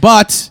 Right.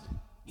 But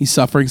he's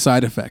suffering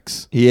side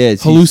effects. He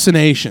is.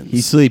 Hallucinations.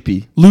 He's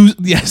sleepy.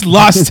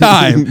 Lost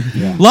time.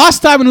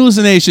 Lost time and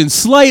hallucinations.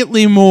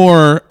 Slightly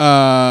more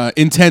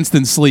intense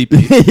than sleepy.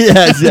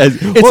 Yes.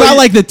 It's not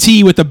like the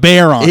tea with the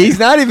bear on it. He's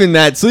not even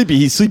that sleepy.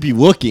 He's sleepy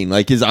looking.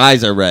 Like his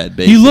eyes are red.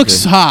 Basically. He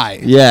looks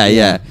high.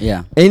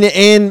 Yeah.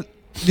 And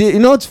you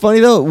know what's funny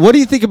though? What do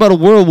you think about a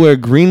world where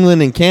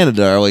Greenland and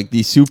Canada are like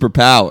these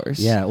superpowers?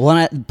 Yeah, well,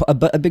 and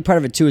a big part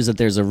of it too is that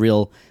there's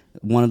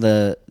one of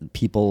the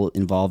people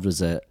involved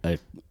was a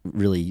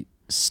really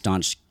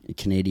staunch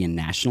Canadian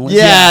nationalist.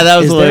 Yeah, that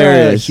was is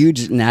hilarious. There a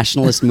huge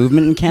nationalist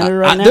movement in Canada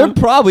right now? There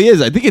probably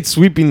is. I think it's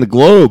sweeping the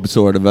globe,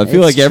 sort of. I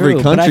feel like every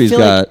true, but country's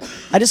got.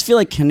 I just feel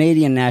like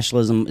Canadian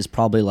nationalism is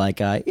probably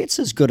like it's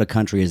as good a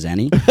country as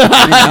any.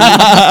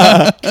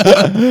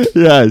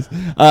 Yes.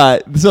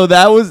 So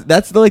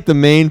that's like the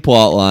main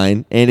plot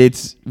line, and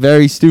it's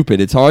very stupid.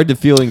 It's hard to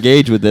feel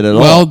engaged with it at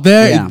all. Well,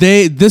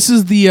 this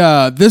is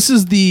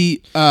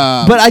the.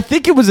 But I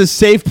think it was a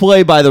safe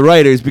play by the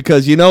writers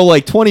because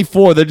like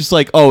 24, they're just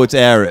like, oh, it's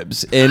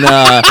Arabs, and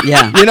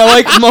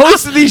like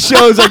most of these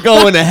shows are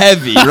going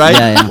heavy, right?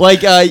 Yeah.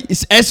 Like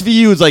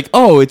SVU is like,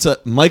 oh, it's a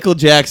Michael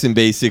Jackson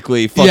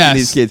basically fucking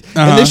these kids,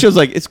 and this show's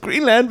like, it's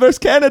Greenland versus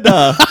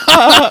Canada.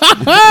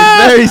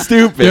 It's very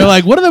stupid. They're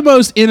like, what are the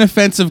most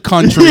inoffensive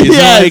countries?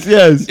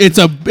 Yes.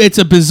 It's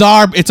a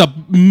bizarre, it's a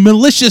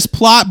malicious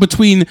plot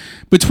between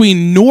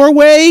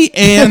Norway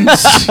and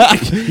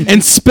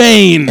and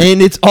Spain,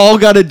 and it's all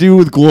got to do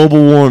with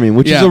global warming,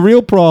 which is a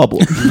real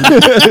problem.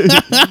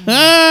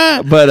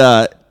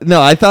 But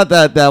no, I thought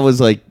that was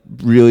like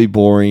really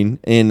boring,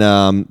 and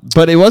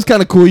but it was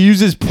kind of cool. He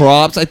uses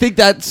props. I think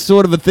that's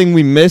sort of a thing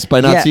we missed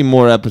by not seeing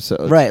more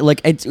episodes. Right,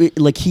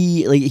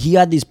 he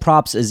had these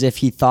props as if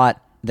he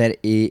thought that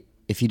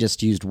if he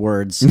just used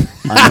words,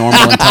 a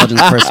normal intelligent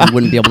person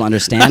wouldn't be able to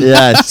understand.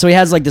 Yes. So he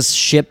has like this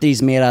ship that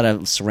he's made out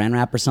of saran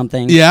wrap or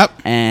something. Yep.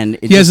 And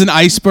he has an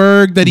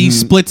iceberg that he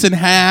splits in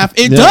half.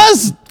 It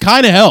does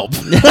kind of help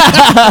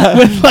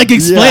with like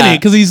explaining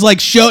it because he's like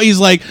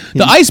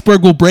the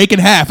iceberg will break in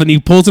half and he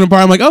pulls it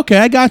apart. I'm like, okay,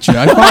 I got you.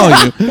 I follow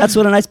you. That's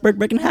what an iceberg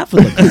break in half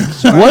would look like.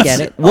 Sure, I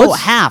get it.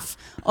 Half.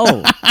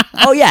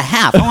 Oh yeah,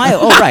 half.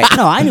 Right.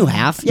 No, I knew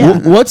half. Yeah.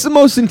 What's the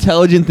most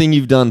intelligent thing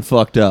you've done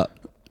fucked up?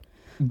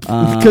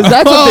 Because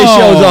that's what this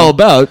show is all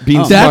about,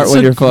 being smart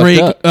when you're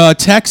fucked up.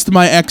 Text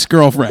my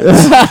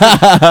ex-girlfriends.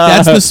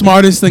 That's the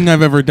smartest thing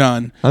I've ever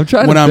done. I'm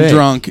trying when to I'm think.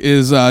 drunk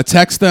is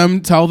text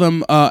them, tell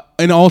them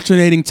an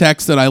alternating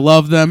text that I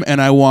love them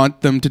and I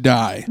want them to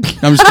die.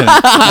 I'm just kidding.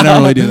 I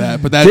don't really do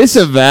that, but that's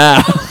Disavow.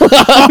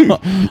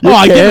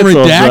 I get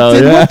canceled, redacted. bro,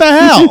 yeah. What the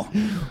hell?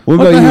 What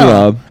the about you, hell?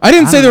 Rob? I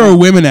didn't say there were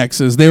women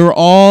exes. They were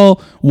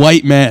all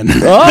white men.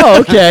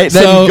 Oh, okay. Then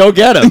So- go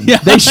get them. Yeah.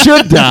 They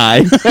should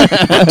die.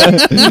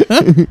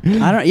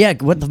 I don't. Yeah.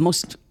 What the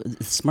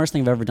smartest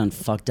thing I've ever done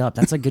fucked up?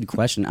 That's a good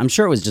question. I'm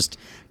sure it was just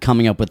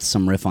coming up with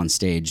some riff on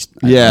stage.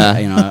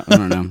 Yeah. I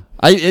don't know.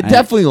 It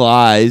definitely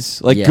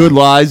lies, like Yeah. good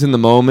lies in the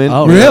moment.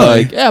 Oh, Where you're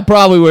really? like,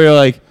 probably where you're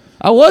like,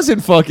 I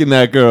wasn't fucking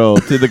that girl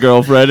to the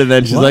girlfriend, and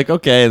then she's like,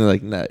 okay, and they're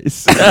like,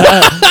 nice.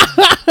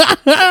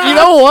 You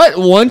know what?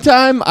 One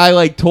time I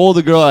like told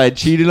the girl I had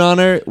cheated on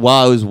her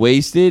while I was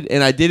wasted,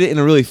 and I did it in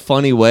a really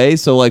funny way.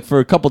 So like for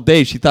a couple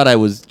days, she thought I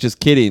was just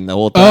kidding the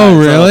whole time.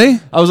 Oh, So really?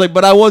 I was like,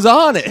 but I was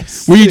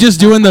honest. Were you just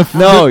doing the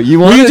No, you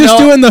Were wanna you just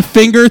know- doing the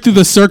finger through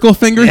the circle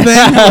finger thing,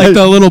 like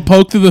the little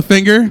poke through the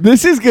finger?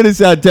 This is gonna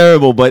sound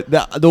terrible, but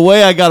the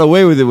way I got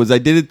away with it was I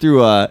did it through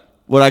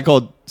what I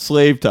called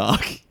slave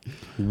talk.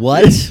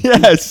 What?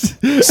 Yes.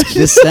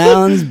 This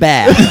sounds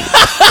bad.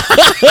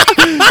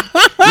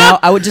 Now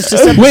I would just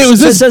Wait, was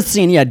this- the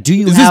scene? Yeah. Do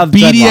you Is have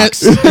this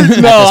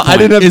dreadlocks? No, I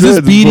didn't have Is this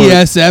dreads before.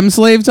 BDSM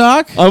slave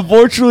talk?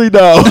 Unfortunately,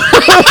 no.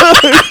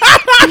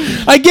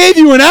 I gave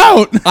you an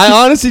out. I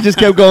honestly just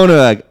kept going to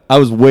like, I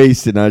was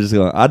wasted, and I was just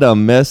going, I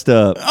done messed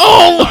up.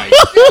 Oh my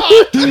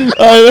god!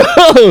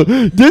 I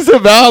know.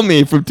 Disavow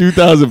me from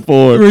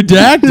 2004.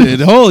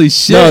 Redacted. Holy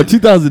shit. No,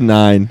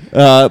 2009.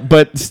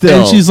 But still.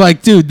 And she's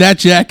like, dude, that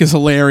Jack is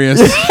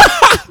hilarious.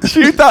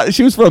 She thought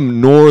she was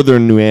from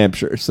northern New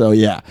Hampshire, so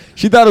yeah.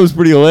 She thought it was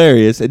pretty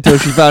hilarious until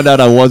she found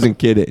out I wasn't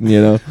kidding,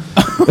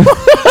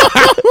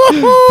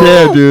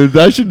 Damn, dude,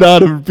 I should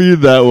not have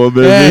repeated that one,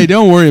 baby. Hey,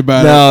 don't worry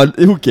about it.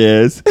 No, who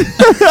cares?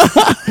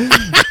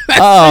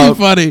 That's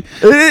funny.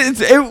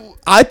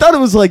 I thought it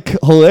was like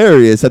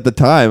hilarious at the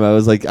time. I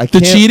was like, I The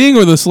can't. cheating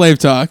or the slave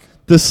talk?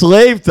 The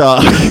slave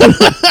talk.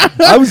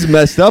 I was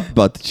messed up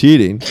about the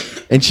cheating,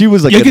 and she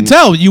was like, You could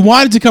tell you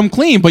wanted to come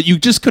clean, but you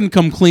just couldn't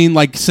come clean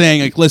like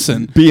saying, like,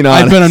 listen, Being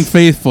I've been honest.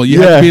 unfaithful.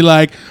 You have to be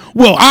like,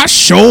 well, I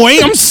sure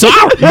am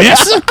sorry,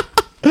 miss.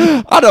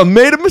 I done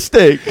made a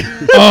mistake.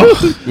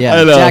 Oh, Yeah.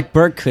 I know. Jack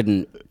Burke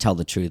couldn't tell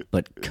the truth,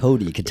 but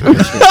Cody could tell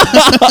the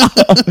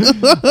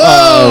truth.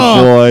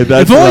 Oh boy,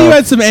 that's if only you rough.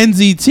 had some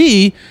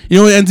NZT, you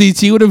know what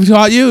NZT would have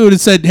taught you? It would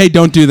have said, hey,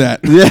 don't do that.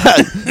 Yeah.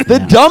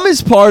 The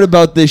dumbest part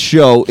about this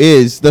show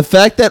is the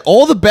fact that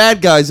all the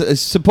bad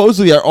guys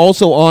supposedly are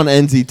also on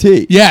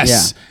NZT.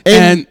 Yes.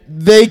 And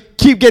they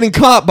keep getting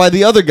caught by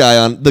the other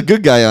guy the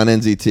good guy on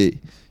NZT.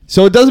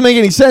 So it doesn't make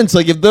any sense.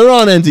 Like if they're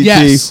on NZT,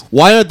 Yes.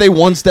 why aren't they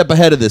one step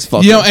ahead of this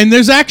fucker? And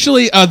there's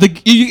actually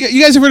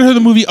you guys ever heard of the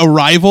movie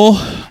Arrival?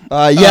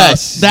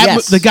 Yes.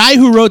 Yes. The guy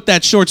who wrote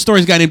that short story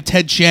is a guy named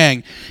Ted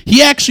Chiang.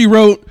 He actually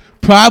wrote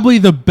probably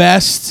the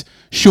best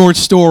short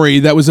story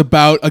that was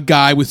about a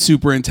guy with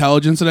super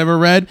intelligence that I ever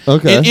read.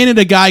 Okay. And in it,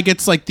 a guy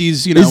gets like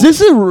these, Is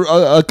this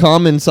a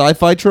common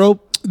sci-fi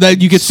trope?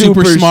 that you get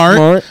super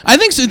smart. I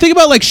think so. Think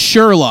about like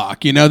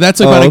Sherlock. You know, that's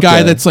about a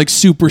guy that's like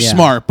super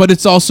smart, but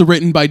it's also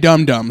written by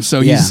dum-dums.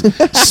 So he's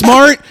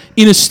smart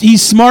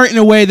he's smart in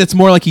a way that's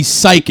more like he's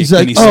psychic. He's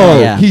like,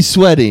 he's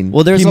sweating.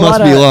 Well, he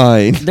must be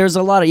lying. There's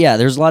a lot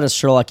of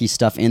Sherlock-y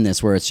stuff in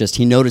this where it's just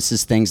he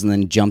notices things and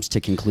then jumps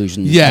to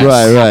conclusions. Yes.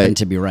 That happen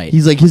to be right.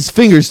 He's like, his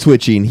fingers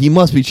twitching. He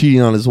must be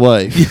cheating on his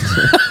wife.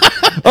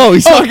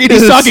 He's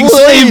talking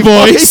slave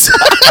voice.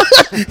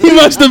 He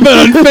must have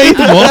been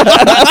unfaithful.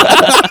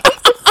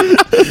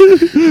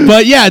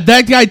 But yeah,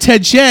 that guy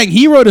Ted Chiang,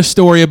 he wrote a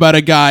story about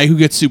a guy who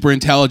gets super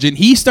intelligent.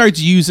 He starts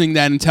using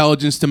that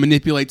intelligence to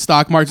manipulate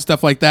stock markets and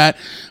stuff like that.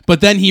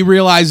 But then he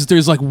realizes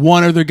there's like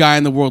one other guy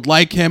in the world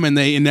like him, and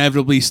they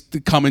inevitably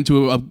come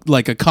into a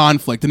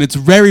conflict. And it's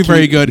very,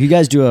 very good. You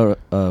guys do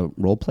a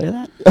role play of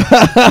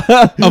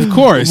that? Of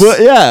course.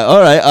 Well, yeah.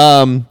 All right.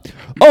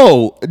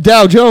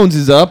 Dow Jones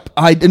is up.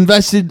 I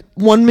invested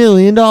 $1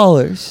 million.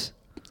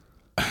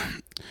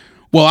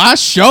 Well, I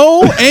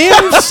sure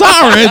am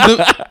sorry.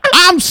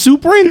 I'm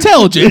super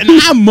intelligent,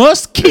 and I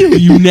must kill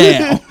you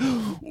now.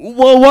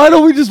 Well, why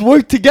don't we just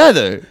work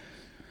together?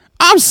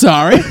 I'm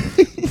sorry.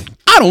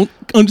 I don't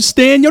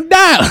understand your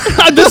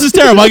dialogue. This is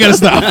terrible. I gotta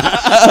stop.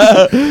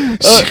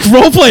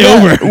 Role play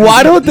over.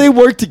 Why don't they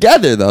work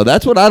together though?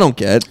 That's what I don't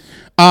get.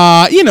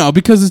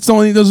 Because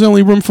there's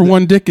only room for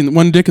one dick in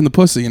the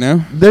pussy, you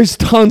know? There's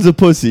tons of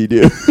pussy,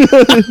 dude.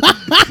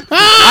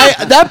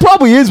 That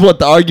probably is what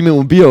the argument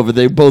would be over.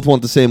 They both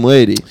want the same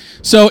lady.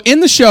 So in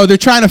the show, they're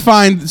trying to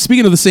find,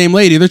 speaking of the same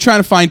lady, they're trying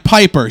to find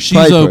Piper.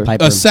 She's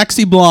a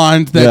sexy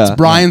blonde that's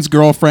Brian's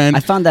girlfriend. I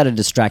found that a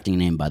distracting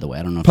name, by the way.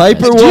 I don't know if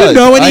Piper Do you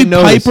know any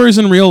Pipers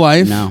in real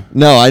life?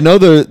 No, I know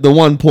the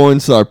one porn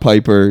star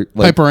Piper.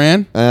 Piper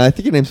Ann? I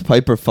think her name's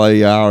Piper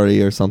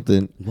Fieri or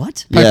something.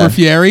 What? Piper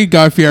Fieri?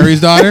 Guy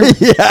Fieri's daughter?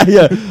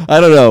 yeah. I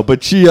don't know,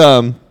 but she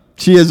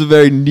has a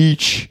very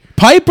niche.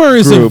 Piper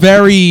is group. A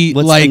very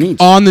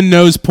What's on the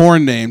nose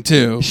porn name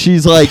too.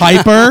 She's like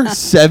Piper,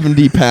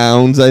 70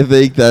 pounds. I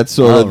think that's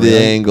sort of the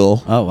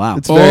angle. Oh wow,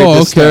 it's very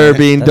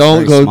disturbing. That's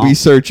Don't very go small. be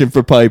searching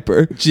for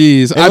Piper.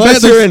 Jeez, I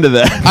bet you're into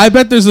that. I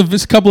bet there's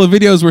a couple of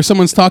videos where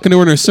someone's talking to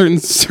her in a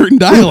certain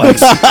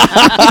dialects.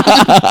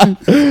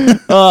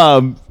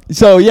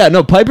 So yeah,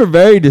 no, Piper,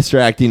 very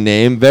distracting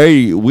name,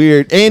 very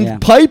weird.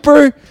 And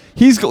Piper,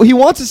 he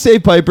wants to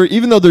save Piper,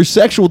 even though there's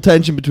sexual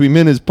tension between him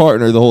and his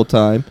partner the whole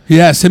time.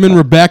 Yes, him and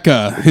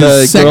Rebecca, his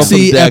the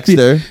sexy girl from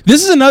Dexter.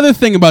 This is another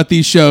thing about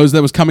these shows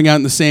that was coming out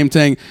in the same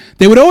thing.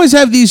 They would always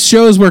have these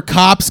shows where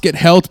cops get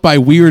helped by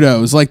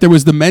weirdos. Like there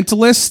was The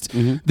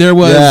Mentalist. There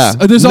was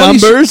there's all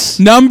Numbers.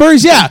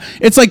 Numbers. Yeah,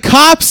 it's like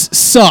cops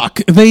suck.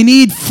 They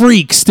need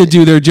freaks to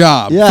do their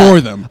job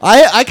for them.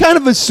 I kind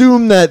of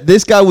assumed that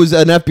this guy was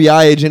an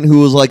FBI agent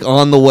who was like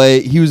on the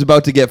way. He was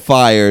about to get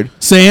fired.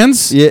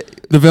 Sands, the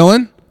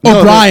villain.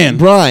 No, Brian.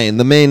 Brian,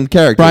 the main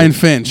character. Brian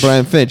Finch.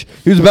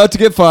 He was about to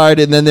get fired,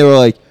 and then they were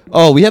like,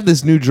 "Oh, we have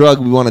this new drug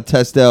we want to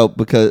test out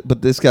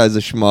but this guy's a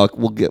schmuck.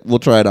 We'll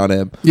try it on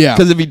him. Yeah.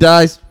 Because if he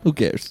dies, who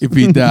cares? If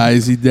he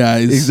dies, he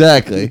dies.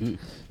 Exactly.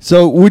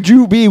 So, would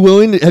you be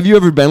willing to? Have you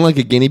ever been like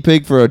a guinea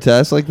pig for a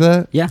test like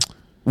that? Yeah.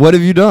 What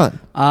have you done?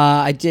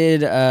 I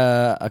did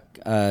a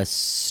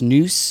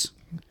snooze,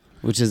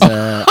 which is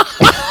a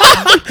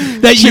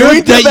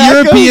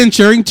European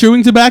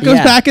chewing tobacco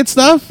packet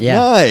stuff. Yeah.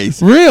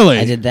 Nice. Really?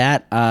 I did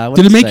that.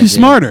 Did it make you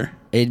smarter?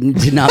 It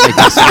did not make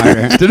me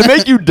smarter. Did it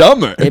make you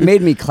dumber? It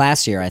made me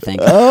classier, I think.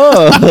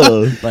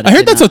 Oh. But I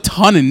heard that's a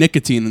ton of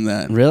nicotine in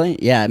that. Really?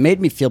 Yeah, it made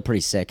me feel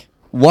pretty sick.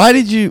 Why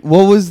did you?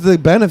 What was the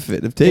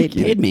benefit of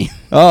taking? They paid me.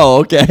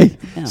 Oh, okay.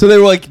 Yeah. So they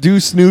were like, do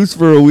snooze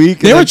for a week.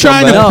 They were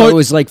trying to. No, it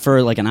was like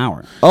for like an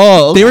hour.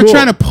 Oh, they were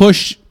trying to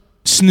push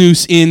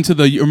snus into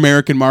the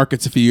American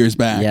markets a few years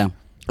back. Yeah.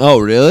 Oh,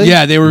 really?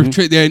 Yeah, they were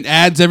they had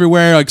ads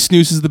everywhere. Like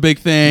snus is the big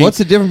thing. What's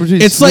the difference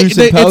between it's snus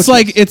and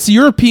pouches? it's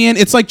European.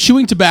 It's like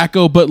chewing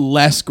tobacco but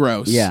less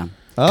gross. Yeah.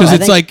 Because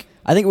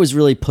I think it was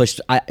really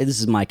pushed. This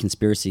is my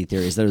conspiracy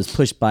theory: is that it was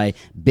pushed by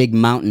Big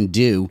Mountain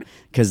Dew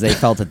because they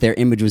felt that their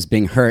image was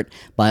being hurt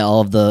by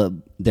all of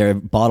their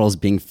bottles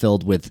being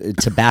filled with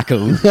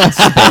tobacco spit.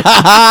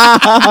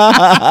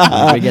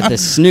 We get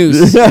this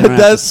snooze.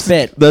 That's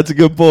spit. That's a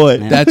good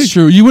point. Yeah. That's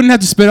true. You wouldn't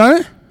have to spit on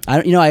it.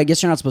 I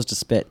guess you're not supposed to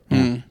spit.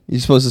 You're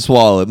supposed to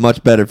swallow it.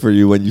 Much better for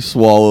you when you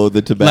swallow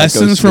the tobacco.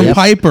 Lessons spit. from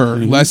Piper.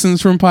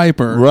 Lessons from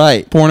Piper.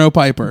 Right. Porno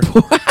Piper.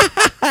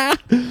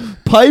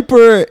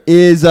 Piper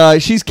is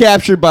she's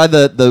captured by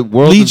the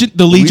world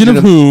the Legion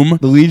of Whom,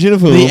 the Legion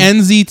of Whom, the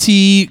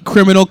NZT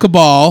criminal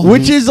cabal,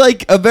 which is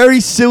like a very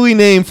silly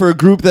name for a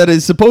group that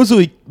is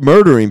supposedly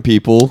murdering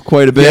people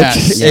quite a bit,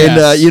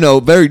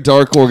 and very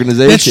dark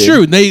organization. That's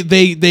true.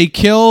 They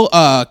kill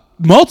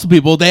multiple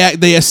people.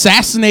 They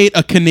assassinate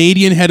a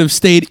Canadian head of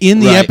state in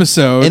the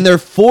episode, and they're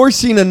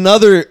forcing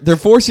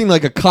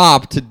like a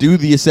cop to do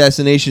the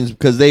assassinations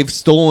because they've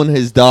stolen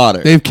his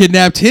daughter. They've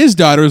kidnapped his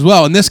daughter as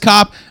well, and this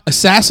cop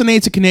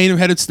assassinates a Canadian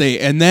head of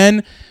state, and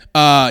then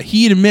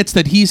he admits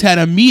that he's had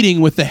a meeting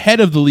with the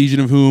head of the Legion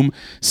of Whom,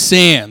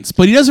 Sands,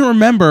 but he doesn't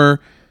remember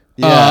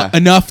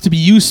enough to be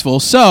useful.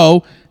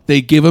 So They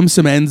give him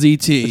some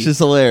NZT. It's just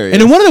hilarious.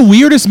 And in one of the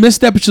weirdest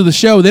missteps of the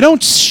show, they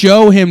don't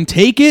show him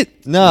take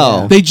it.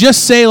 No. They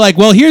just say, like,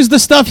 well, here's the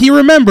stuff he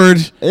remembered.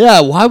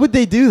 Yeah, why would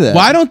they do that?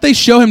 Why don't they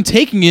show him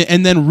taking it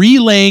and then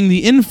relaying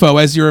the info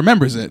as he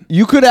remembers it?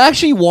 You could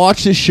actually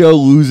watch the show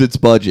lose its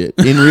budget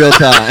in real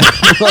time.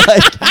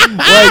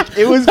 like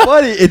it was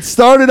funny. It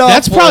started off.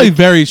 That's probably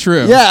very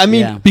true. Yeah, I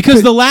mean,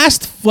 because the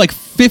last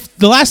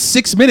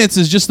 6 minutes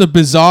is just a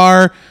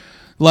bizarre,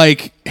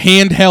 like,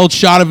 handheld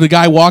shot of the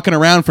guy walking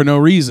around for no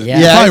reason. Yeah.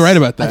 You're probably right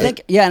about that. I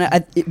think,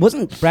 and it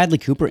wasn't Bradley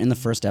Cooper in the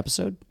first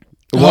episode.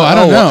 Oh, I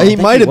don't know. He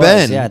might have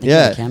been. Yeah, I think he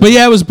was a cameo. But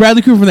yeah, it was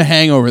Bradley Cooper from The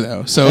Hangover,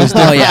 though. So it was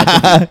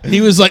different.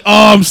 He was like,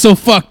 "Oh, I'm so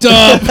fucked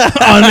up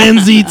on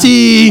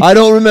NZT." I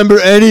don't remember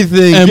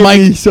anything. And Give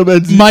me some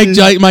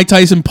NZT. Mike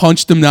Tyson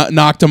punched him,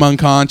 knocked him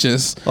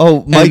unconscious.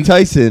 Oh, Mike And-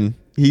 Tyson.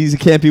 He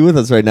can't be with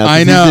us right now. I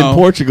 'cause know. He's in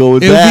Portugal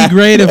with It would that. be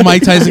great if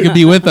Mike Tyson could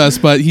be with us,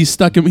 but he's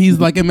stuck. He's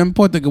like, I'm in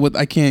Portugal with.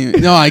 I can't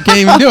even do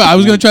it. I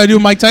was going to try to do a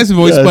Mike Tyson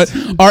voice, Yes.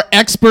 but our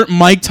expert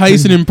Mike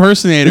Tyson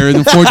impersonator,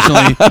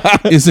 unfortunately,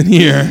 isn't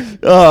here.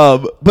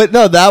 But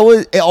no, that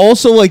was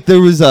also like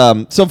there was.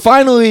 So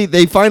finally,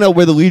 they find out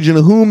where the Legion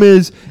of Whom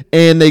is,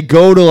 and they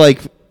go to like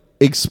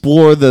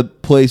explore the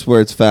place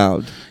where it's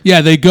found.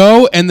 Yeah, they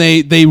go and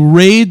they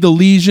raid the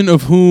Legion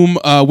of Whom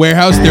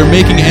warehouse. They're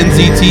making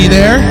NZT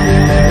there.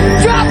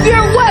 Drop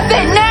your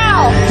weapon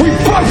now! We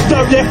both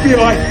know the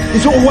FBI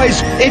is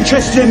always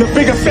interested in the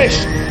bigger fish.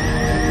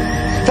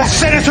 That's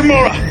Senator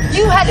Mora.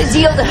 You had a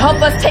deal to help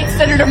us take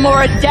Senator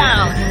Mora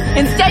down.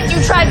 Instead,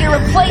 you tried to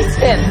replace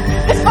him.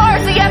 As far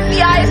as the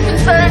FBI is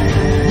concerned,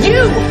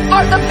 you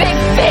are the big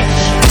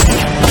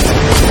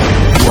fish.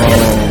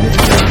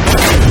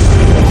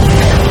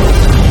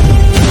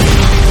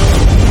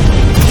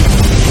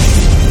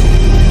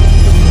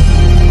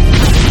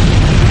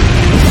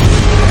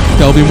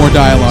 There'll be more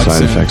dialogue Side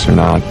soon. effects or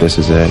not, this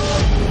is it.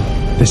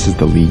 This is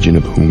the Legion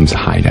of Whom's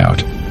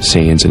hideout.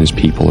 Sands and his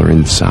people are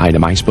inside.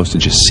 Am I supposed to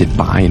just sit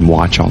by and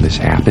watch all this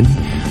happen?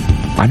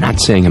 I'm not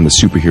saying I'm the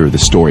superhero of the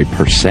story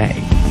per se,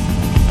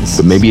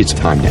 but maybe it's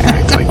time to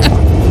act like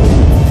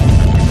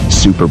one.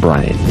 Super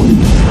Brian,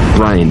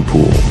 Brian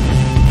Poole,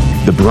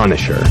 the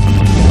Brunisher,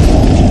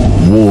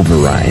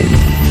 Wolverine.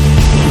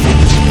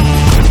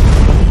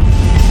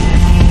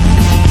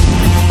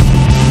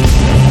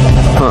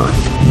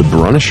 The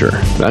Brunisher.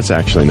 That's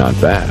actually not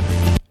bad.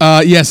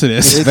 Yes, it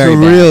is. It's very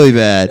bad. really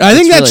bad. I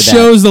think It's that really bad.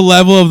 shows the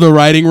level of the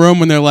writing room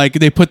when they're like,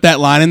 they put that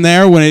line in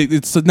there when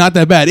it's not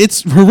that bad.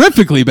 It's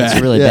horrifically bad.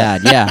 It's really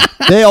bad. Yeah.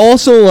 They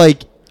also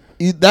like.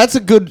 That's a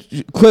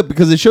good clip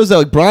because it shows that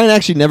like Brian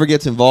actually never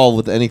gets involved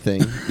with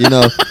anything. You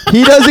know,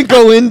 he doesn't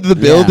go into the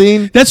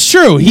building. That's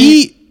true.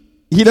 He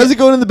doesn't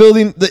go into the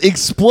building. The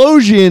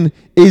explosion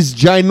is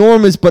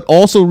ginormous, but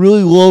also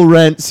really low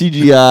rent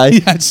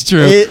CGI. That's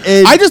true.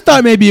 I I just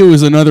thought maybe it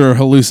was another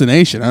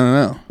hallucination. I don't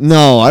know.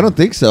 No, I don't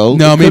think so.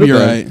 No, It maybe could've you're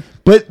been. right.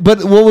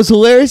 But what was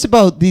hilarious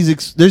about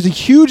these? There's a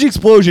huge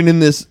explosion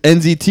in this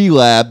NZT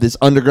lab, this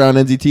underground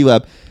NZT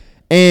lab,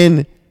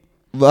 and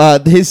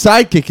his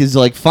sidekick is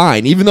like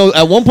fine, even though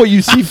at one point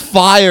you see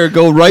fire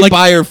go right Like,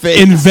 by her face,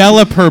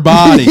 envelop her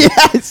body.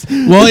 Yes.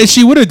 Well,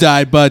 she would have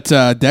died, but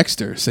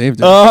Dexter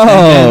saved her.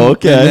 Oh,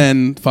 okay. And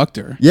then fucked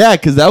her. Yeah,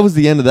 because that was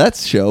the end of that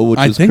show, which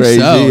I was think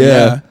crazy. so.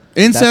 Yeah.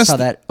 That's Incest. how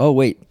that. Oh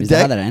wait, is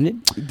that how that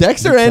ended?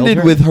 Dexter He killed ended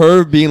her? with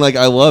her being like,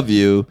 "I love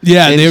you."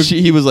 Yeah, and they-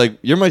 he was like,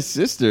 "You're my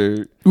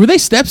sister." Were they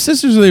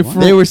stepsisters? Or They were,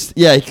 they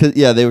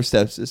were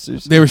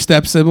stepsisters. They were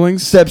step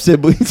siblings. Step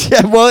siblings.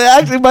 Yeah, well,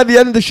 actually, by the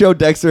end of the show,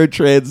 Dexter had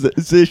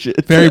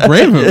transitioned. Very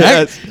brave of him.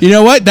 Yes. You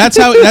know what? That's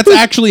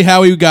actually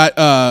how he got.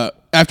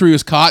 After he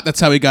was caught, that's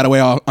how he got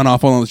away on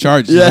off all the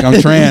charges. Yeah. Like,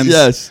 I'm trans.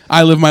 Yes.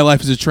 I live my life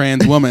as a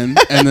trans woman,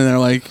 and then they're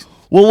like,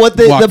 Well, Walk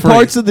the free.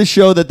 parts of the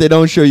show that they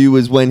don't show you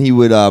is when he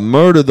would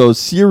murder those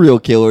serial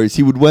killers.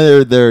 He would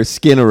wear their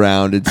skin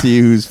around and see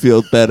who's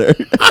feels better.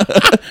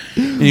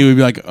 and he would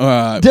be like,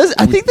 I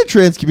think the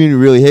trans community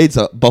really hates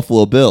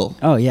Buffalo Bill.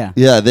 Oh yeah.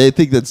 Yeah, they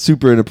think that's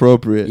super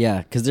inappropriate. Yeah,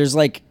 because there's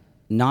like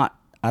not.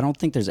 I don't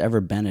think there's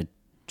ever been a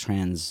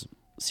trans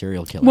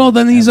serial killer. well,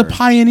 then he's a ever.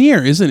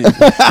 pioneer, isn't he?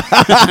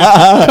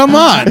 Come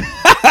on.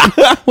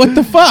 What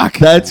the fuck?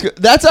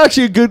 That's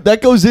actually a good.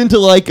 That goes into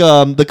like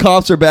the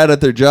cops are bad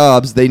at their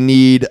jobs. They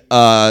need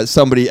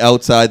somebody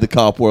outside the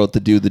cop world to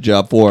do the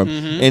job for them.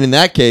 Mm-hmm. And in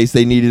that case,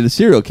 they needed a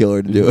serial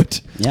killer to do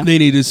it. Yeah. They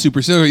needed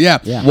super silver. Yeah.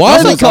 Yeah. Why are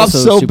Also, the it's cops also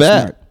so super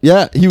bad? smart.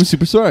 Yeah, he was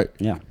super smart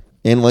Yeah.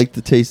 and liked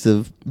the taste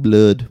of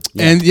blood.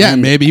 And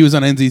And- maybe he was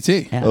on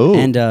NZT. Yeah. Oh.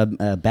 And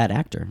a bad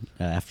actor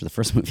after the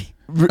first movie.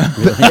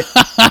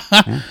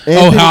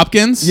 Oh,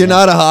 Hopkins? You're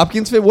not a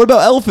Hopkins fan. What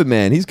about Elephant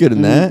Man? He's good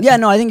in that. Yeah,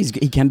 no, I think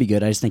he can be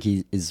good. I just think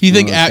he is. You one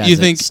think of those guys you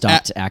that think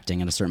stopped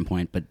acting at a certain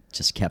point, but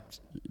just kept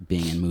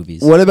being in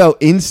movies. What about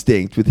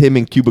Instinct with him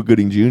and Cuba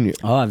Gooding Jr.?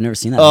 Oh, I've never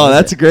seen that. Oh, What is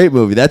that's it? a great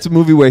movie. That's a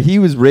movie where he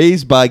was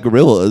raised by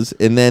gorillas,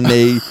 and then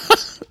they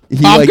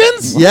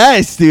Hopkins?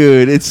 Yes,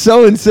 dude. It's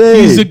so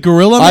insane. He's a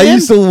gorilla man? I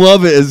used to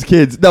love it as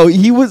kids. No,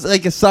 he was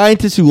like a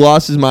scientist who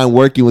lost his mind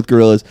working with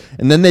gorillas,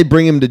 and then they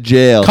bring him to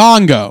jail.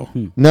 Congo.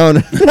 No,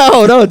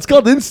 it's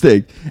called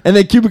Instinct. And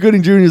then Cuba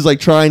Gooding Jr. is like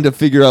trying to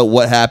figure out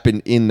what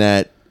happened in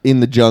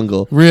the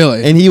jungle.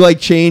 Really? And he like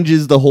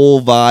changes the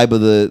whole vibe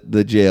of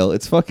the jail.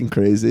 It's fucking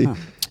crazy. Huh.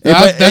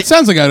 That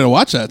sounds like I gotta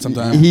watch that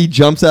sometime. He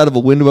jumps out of a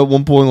window at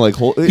one point. Like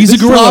he's a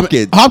gorilla.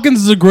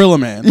 Hopkins is a gorilla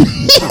man.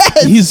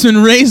 Yes. He's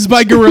been raised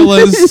by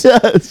gorillas.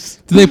 Yes.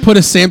 Do they put a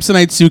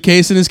Samsonite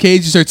suitcase in his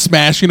cage and start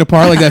smashing it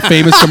apart like that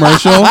famous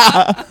commercial?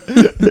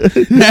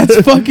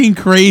 That's fucking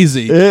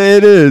crazy.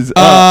 It is.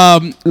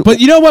 But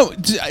you know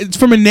what?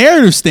 From a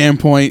narrative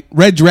standpoint,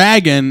 Red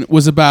Dragon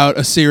was about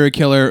a serial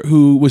killer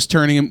who was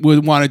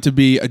wanted to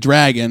be a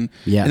dragon.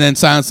 Yeah. And then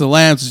Silence of the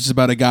Lambs was just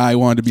about a guy who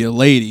wanted to be a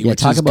lady,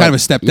 which is kind of a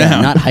step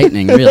down. Not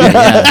heightening, really.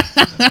 Yeah.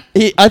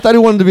 I thought he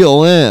wanted to be a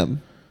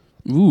lamb.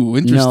 Ooh,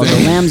 interesting. No,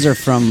 the lambs are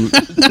from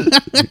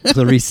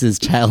Clarice's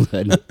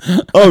childhood.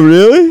 Oh,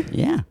 really?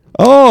 Yeah.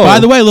 Oh. By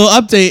the way, a little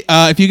update.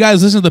 If you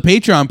guys listen to the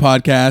Patreon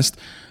podcast,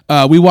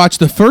 we watched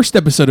the first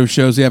episode of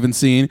shows you haven't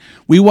seen.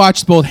 We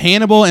watched both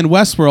Hannibal and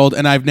Westworld,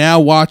 and I've now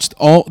watched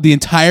the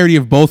entirety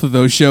of both of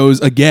those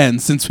shows again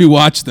since we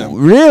watched them.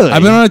 Really?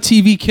 I've been on a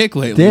TV kick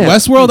lately. Damn.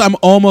 Westworld, I'm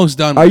almost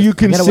done with. Are you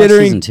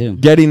considering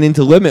getting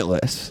into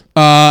Limitless?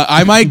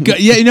 I might.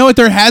 Yeah, you know what?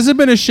 There hasn't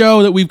been a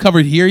show that we've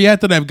covered here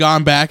yet that I've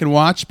gone back and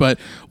watched, but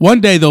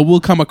one day, though,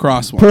 we'll come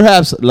across one.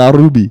 Perhaps La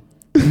Ruby.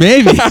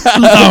 Maybe.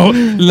 La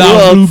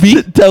Ruby.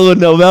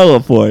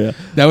 Telenovela for you.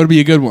 That would be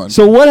a good one.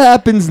 So what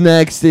happens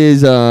next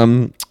is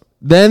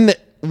then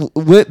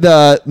with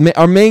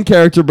our main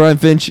character, Brian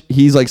Finch,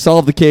 he's like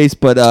solved the case,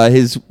 but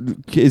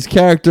his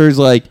character is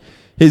like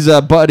his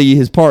buddy,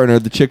 his partner,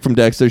 the chick from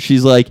Dexter,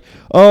 she's like,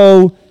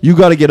 oh, you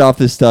got to get off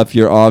this stuff.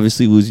 You're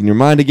obviously losing your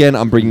mind again.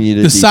 I'm bringing you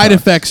to the side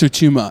effects are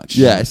too much.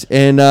 Yes.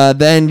 And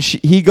then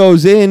he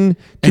goes in to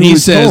and he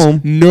his says,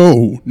 home.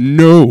 No.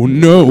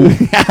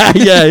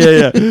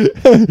 Yeah.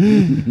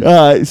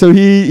 So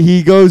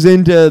he goes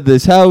into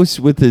this house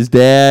with his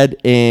dad,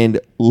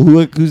 and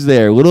look who's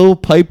there. Little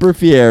Piper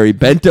Fieri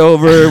bent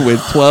over with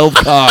 12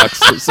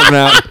 cocks.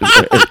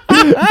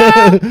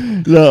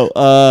 No,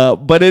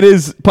 but it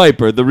is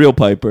Piper, the real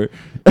Piper.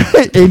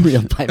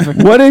 Real Piper.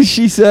 What does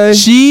she say?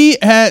 She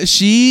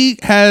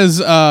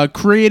has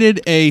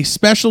created a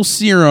special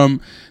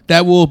serum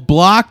that will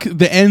block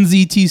the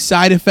NZT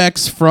side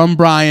effects from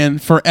Brian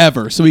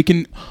forever. So he'll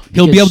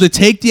be able to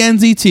take the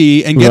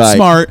NZT and get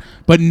smart,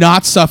 but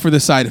not suffer the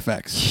side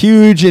effects.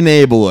 Huge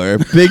enabler.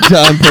 Big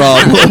time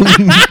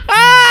problem.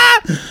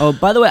 Oh,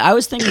 by the way, I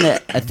was thinking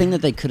that a thing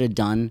that they could have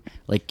done,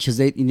 like, because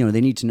they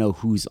need to know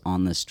who's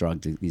on this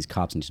drug. These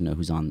cops need to know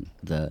who's on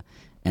the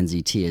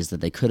NZT. Is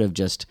that they could have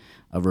just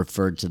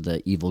referred to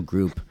the evil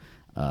group.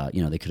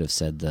 They could have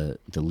said the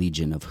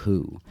Legion of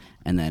Who,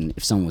 and then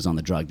if someone was on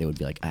the drug, they would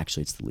be like,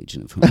 actually, it's the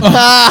Legion of Who.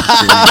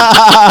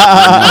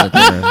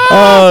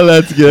 Oh,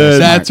 that's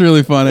good. That's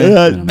really funny.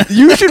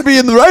 You should be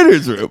in the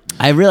writers' room.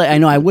 I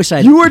know. I wish I.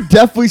 You were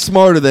definitely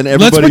smarter than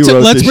everybody.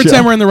 Let's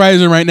pretend we're in the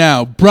writers' room right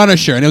now.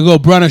 Brunisher, and he'll go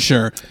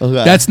Brunisher. Okay.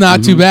 That's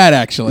not too bad,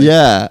 actually.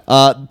 Yeah.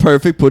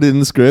 Perfect. Put it in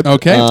the script.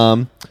 Okay.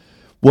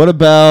 What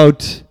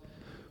about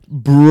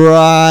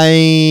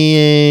Brian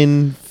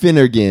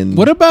Finnegan?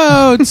 What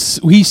about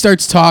he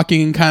starts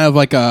talking kind of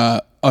like an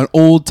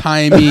old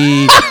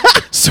timey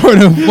sort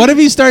of? What if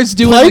he starts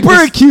doing?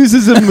 Piper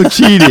accuses him of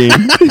cheating,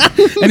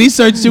 and he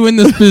starts doing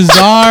this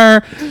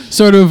bizarre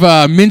sort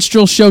of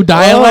minstrel show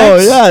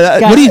dialects. Oh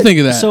yeah, what do you think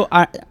of that? So,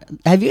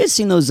 have you guys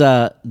seen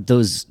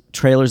those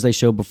trailers they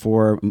show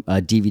before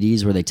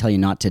DVDs where they tell you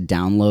not to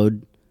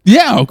download?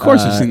 Yeah, of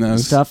course I've seen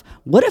those stuff.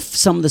 What if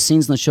some of the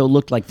scenes in the show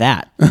looked like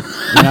that? You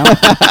know?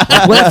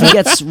 Like, what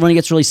if when he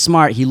gets really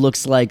smart, he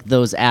looks like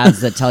those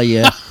ads that tell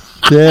you,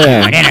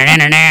 yeah.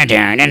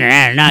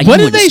 What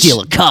did they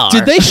steal a car?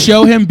 Did they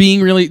show him being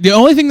really? The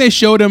only thing they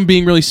showed him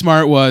being really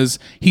smart was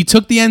he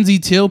took the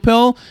NZ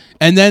pill,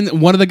 and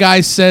then one of the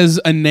guys says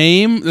a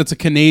name that's a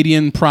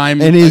Canadian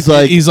prime, and he's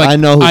like, I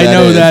know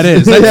who that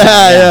is. That's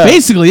yeah.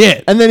 basically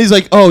it. And then he's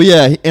like, oh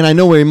yeah, and I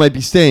know where he might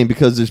be staying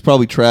because there's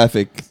probably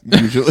traffic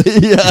usually.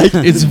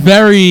 It's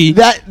very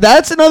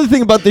that's another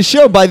thing about the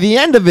show. By the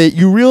end of it,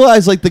 you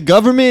realize like the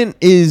government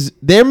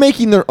they're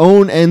making their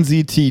own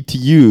NZT to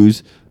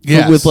use.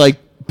 Yes. With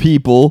like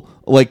people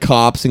like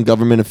cops and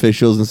government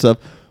officials and stuff,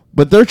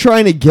 but they're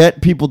trying to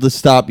get people to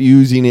stop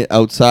using it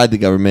outside the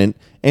government,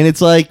 and it's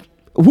like,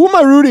 who am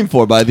I rooting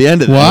for by the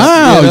end of this?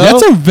 Wow,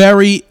 that's a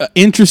very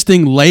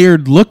interesting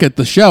layered look at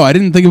the show. I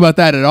didn't think about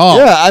that at all.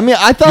 Yeah, I mean,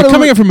 I thought you're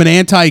coming from an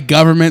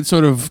anti-government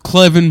sort of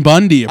Clevin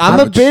Bundy approach. I'm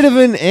a bit of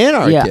an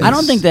anarchist. Yeah, I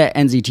don't think that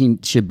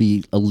NZT should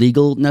be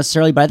illegal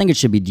necessarily, but I think it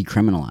should be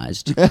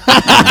decriminalized.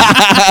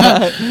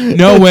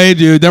 No way,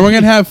 dude. Then we're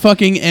gonna have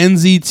fucking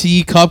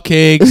NZT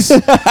cupcakes,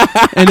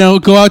 and they'll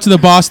go out to the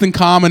Boston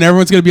Common.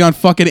 Everyone's gonna be on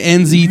fucking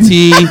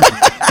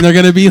NZT. And they're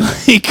gonna be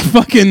like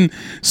fucking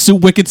so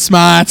wicked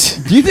smart.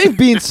 Do you think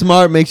being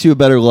smart makes you a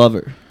better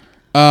lover?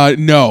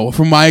 No.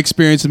 From my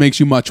experience, it makes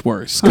you much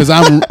worse because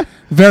I'm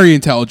Very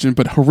intelligent,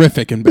 but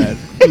horrific in bed.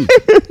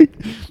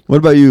 What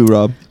about you,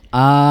 Rob?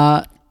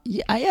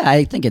 Yeah,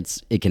 I think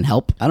it can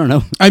help. I don't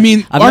know. I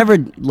mean, our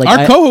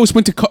co-host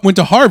went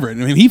to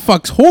Harvard. I mean, he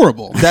fucks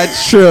horrible.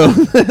 That's true.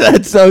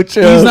 That's so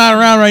true. He's not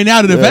around right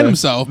now to defend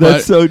himself.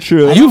 That's so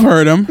true. You've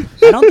heard him.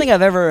 I don't think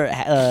I've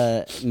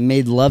ever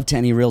made love to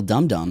any real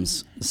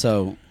dum-dums,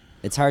 so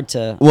it's hard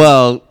to.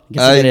 Well,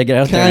 I get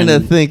out there kind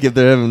of think if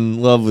they're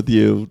having love with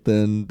you,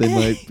 then they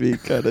might be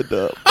kind of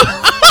dumb.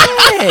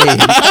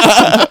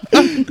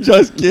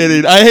 Just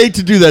kidding. I hate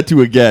to do that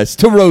to a guest,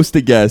 to roast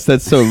a guest.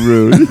 That's so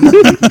rude.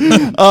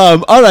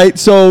 All right,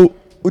 so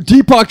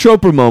Deepak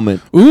Chopra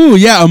moment. Ooh,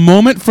 yeah, a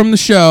moment from the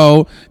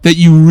show that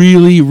you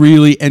really,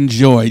 really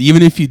enjoyed,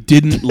 even if you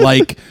didn't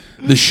like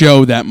the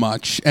show that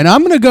much. And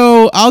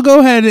I'll go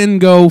ahead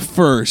and go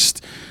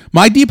first.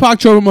 My Deepak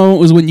Chopra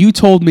moment was when you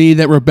told me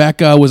that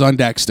Rebecca was on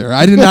Dexter.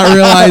 I did not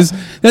realize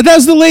that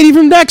was the lady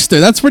from Dexter.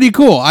 That's pretty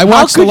cool. I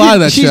watched a lot of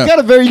that show. She's got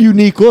a very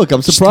unique look.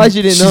 I'm surprised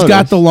you didn't know. She's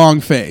got the long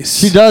face.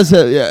 She does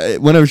have, yeah,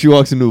 whenever she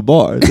walks into a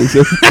bar. There's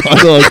a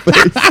long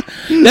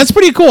face. That's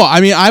pretty cool. I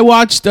mean, I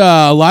watched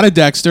a lot of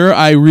Dexter.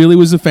 I really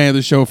was a fan of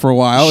the show for a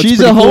while. She's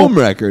a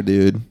homewrecker,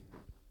 dude.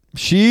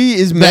 She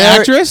is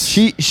married. The actress?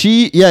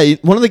 Yeah,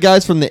 one of the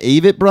guys from the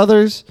Avett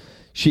brothers.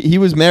 He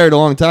was married a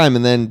long time,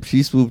 and then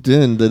she swooped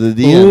in to the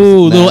DMs.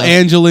 Ooh, little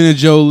Angelina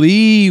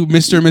Jolie,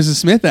 Mr. and Mrs.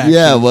 Smith action.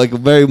 Yeah, like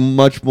very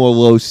much more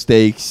low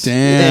stakes.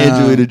 Damn.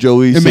 Angelina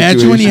Jolie. Imagine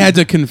situation. when he had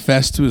to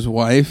confess to his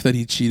wife that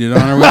he cheated on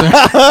her with her.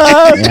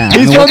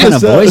 Yeah, what kind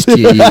of voice do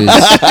you use to do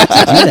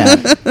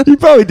that? He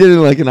probably did it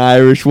in like an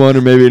Irish one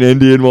or maybe an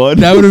Indian one.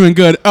 That would have been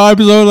good. I'm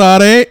so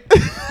sorry.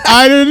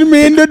 I didn't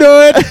mean to do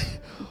it.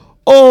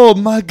 Oh,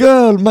 my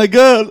girl.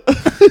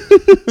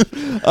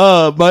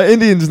 My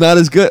Indian's not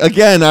as good.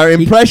 Again, our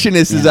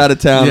impressionist is out of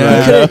town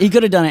right now. He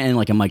could have done it in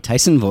like a Mike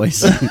Tyson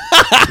voice.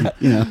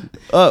 You know?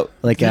 Oh.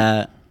 Like,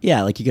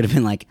 like you could have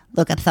been like,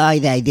 look, I'm sorry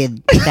that I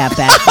did that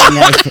bad thing.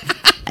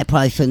 I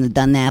probably shouldn't have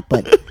done that,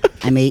 but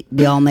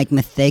we all make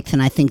mistakes,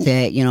 and I think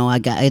that,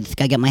 I just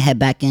got to get my head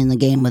back in the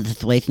game with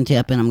this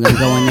relationship, and I'm going to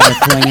go in there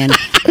swinging.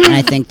 And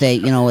I think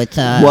that, it's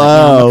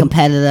I'm a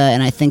competitor,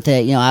 and I think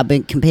that, I've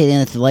been competing in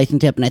this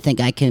relationship, and I think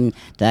I can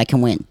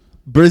win.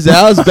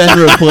 Brazil's been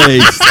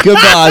replaced.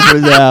 Goodbye,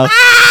 Brazil.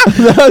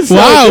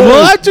 Wow,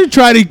 we'll have to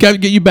try to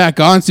get you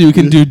back on so you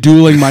can do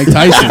dueling Mike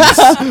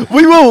Tysons.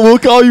 We will. We'll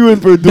call you in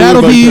for a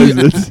duel.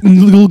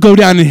 We'll go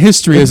down in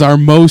history as our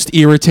most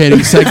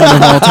irritating segment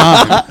of all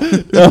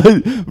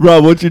time.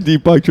 Rob, what's your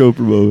Deepak Chopra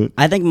moment?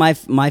 I think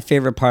my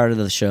favorite part of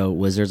the show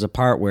was there's a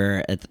part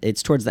where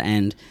it's towards the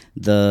end.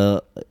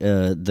 The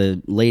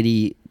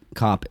lady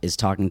cop is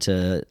talking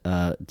to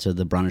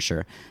the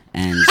Brunisher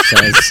and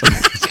says,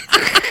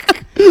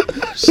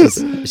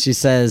 she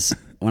says,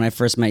 when I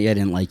first met you, I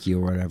didn't like you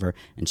or whatever.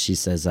 And she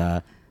says,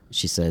 I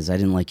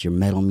didn't like your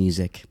metal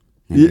music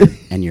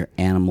and your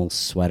animal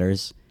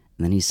sweaters.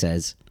 And then he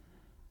says,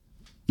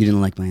 you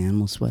didn't like my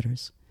animal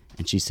sweaters?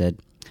 And she said,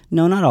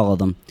 no, not all of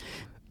them.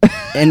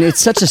 And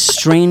it's such a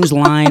strange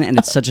line, and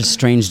it's such a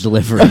strange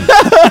delivery.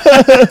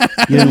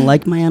 You didn't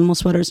like my animal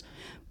sweaters?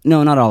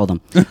 No, not all of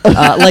them.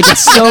 Like,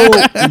 it's so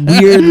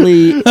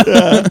weirdly.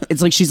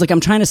 It's like she's like,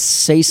 I'm trying to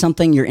say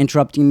something, you're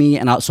interrupting me,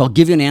 and I'll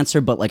give you an answer,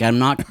 but like I'm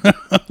not.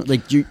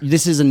 Like,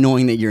 this is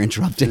annoying that you're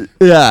interrupting.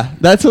 Yeah,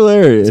 that's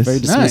hilarious. It's very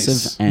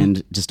dismissive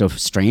and just a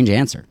strange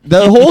answer.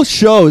 The whole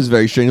show is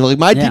very strange. Like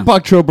my Deepak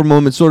Chopra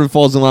moment sort of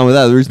falls in line with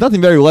that. There's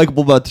nothing very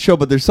likable about the show,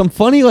 but there's some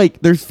funny,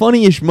 there's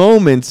funny-ish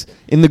moments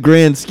in the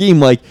grand scheme.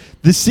 Like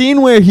the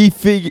scene where he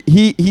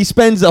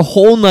spends a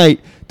whole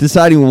night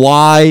deciding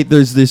why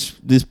there's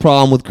this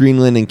problem with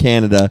Greenland and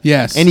Canada.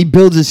 Yes. And he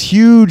builds this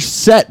huge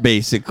set,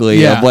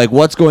 basically, of like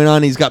what's going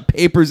on. He's got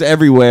papers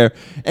everywhere.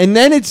 And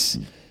then it's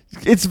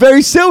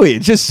very silly.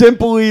 It's just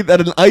simply that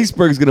an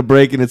iceberg is going to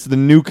break and it's the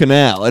new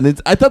canal. And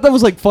I thought that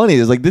was like funny.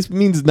 It's like, this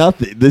means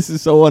nothing. This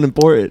is so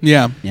unimportant.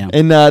 Yeah.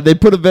 And they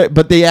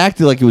but they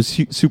acted like it was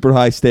super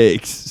high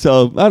stakes.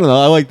 So I don't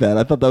know. I like that.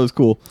 I thought that was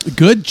cool.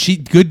 Good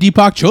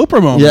Deepak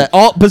Chopra moment. Yeah.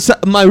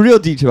 But my real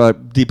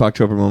Deepak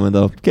Chopra moment,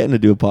 though, getting to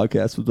do a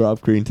podcast with Rob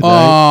Crean tonight.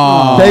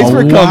 Oh, thanks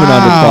for coming on the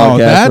podcast,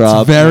 that's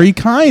Rob. very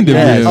kind of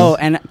you. Oh,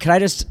 and could I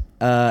just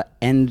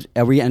end?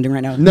 Are we ending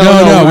right now?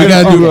 No, we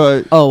gotta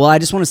do. Oh well, I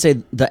just want to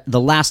say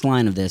the last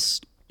line of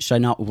this. Should I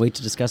not wait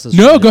to discuss this?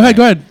 No, go ahead.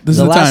 This is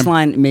the last time.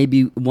 line may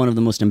be one of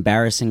the most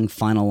embarrassing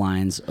final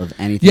lines of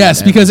anything.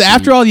 Yes, I've because ever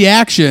after seen. all the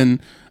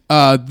action,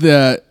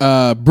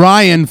 the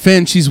Brian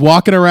Finch, he's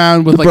walking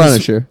around with the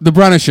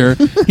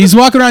Brunisher. He's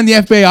walking around the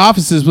FBI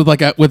offices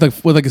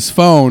with his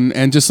phone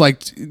and just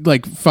like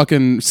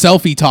fucking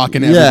selfie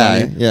talking to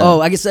everybody. Yeah.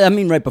 Oh, I guess I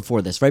mean right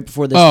before this,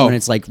 when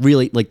it's like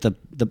really like the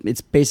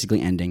it's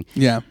basically ending.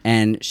 Yeah.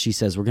 And she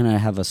says we're gonna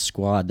have a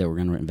squad that we're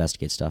gonna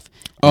investigate stuff.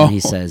 Oh. And he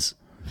says,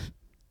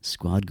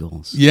 squad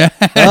goals. Yeah.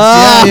 Yeah,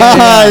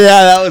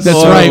 that was That's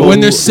horrible. right.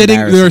 When they're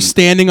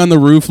standing on the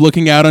roof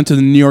looking out onto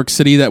the New York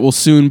City that will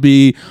soon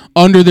be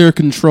under their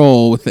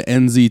control with the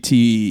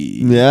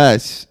NZT.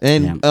 Yes.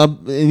 And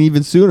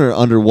even sooner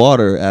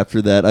underwater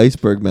after that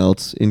iceberg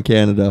melts in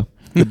Canada.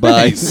 Goodbye.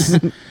 Nice.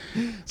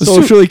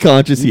 Socially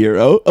conscious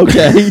hero.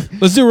 Okay.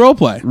 Let's do role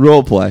play.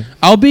 Role play.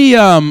 I'll be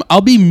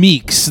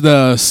Meeks,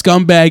 the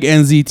scumbag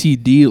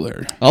NZT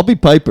dealer. I'll be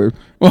Piper.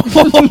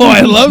 Oh,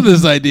 I love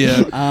this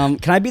idea. Can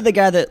I be the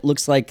guy that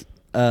looks like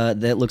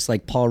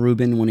Paul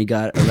Rubin when he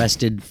got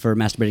arrested for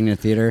masturbating in a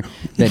theater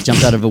that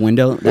jumped out of a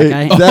window? That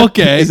guy.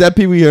 Okay. Is that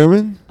Pee Wee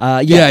Herman?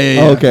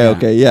 Yeah.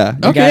 Okay, yeah.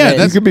 Okay, yeah,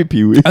 that could be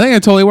Pee Wee. I think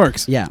that totally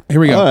works. Yeah. Here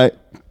we go. All right.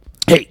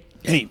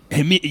 Hey,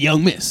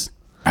 young miss.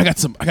 I got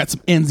some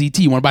NZT.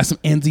 You want to buy some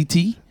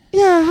NZT?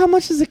 Yeah, how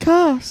much does it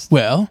cost?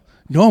 Well,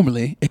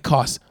 normally it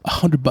costs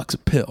 $100 a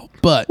pill,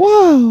 but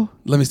Whoa.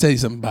 let me tell you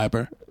something,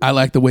 Piper. I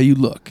like the way you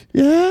look.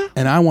 Yeah?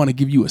 And I want to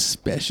give you a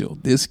special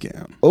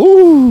discount.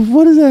 Ooh,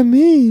 what does that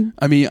mean?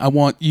 I mean, I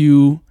want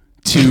you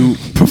to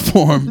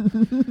perform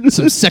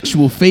some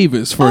sexual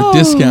favors for a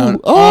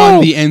discount on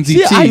the NZT.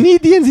 See, I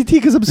need the NZT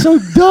because I'm so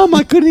dumb.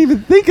 I couldn't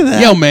even think of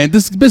that. Yo, man,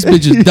 this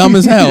bitch is dumb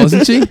as hell,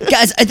 isn't she?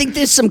 Guys, I think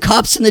there's some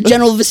cops in the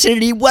general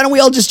vicinity. Why don't we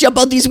all just jump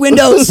out these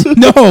windows?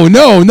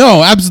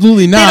 No,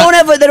 absolutely not.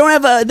 They don't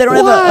have a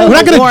We're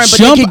not gonna warrant, jump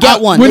but they could get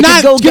out. one. We're They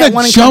not could go get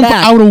one gonna and jump come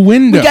back. out a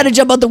window. We got to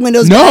jump out the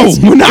windows. No, guys.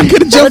 we're not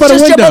gonna jump out a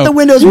Let's just window. jump out the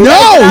windows. We're No,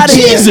 gonna get out of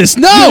here. Jesus,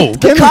 no.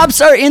 The cops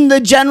are in the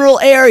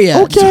general area.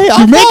 Okay,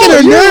 You're making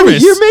her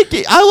nervous. You're making.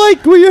 I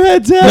like where your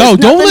head's at. No,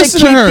 don't Nothing listen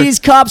to to keep her. these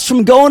cops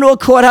from going to a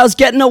courthouse,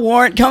 getting a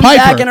warrant, coming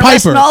back and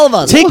arresting all of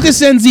us. Take this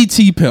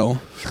NZT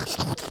pill.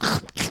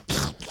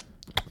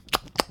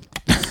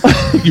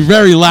 You're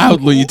very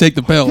loud when you take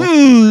the pill.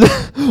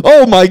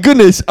 Oh my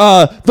goodness.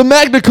 The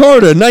Magna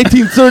Carta,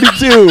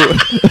 1932.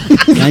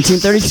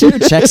 1932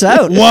 checks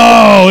out.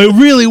 Whoa, it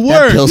really That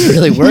worked. pill's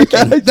really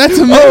working. That's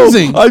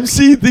amazing. I'm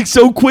seeing things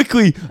so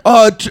quickly.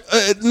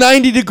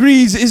 90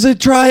 degrees is a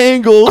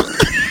triangle.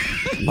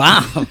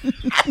 Wow,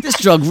 this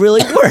drug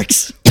really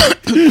works.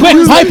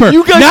 Wait, Piper.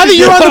 you guys Now should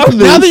get on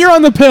this. that you're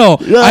on the pill,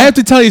 I have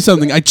to tell you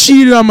something. I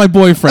cheated on my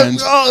boyfriend,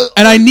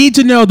 and I need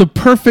to know the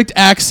perfect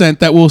accent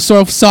that will sort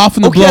of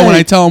soften the blow when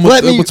I tell him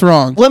what's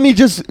wrong. Let me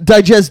just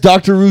digest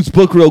Dr. Root's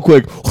book real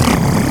quick.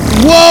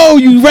 Whoa,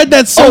 you read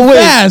that so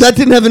fast. That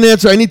didn't have an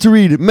answer. I need to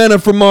read. Men are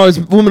from Mars,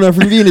 women are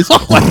from Venus.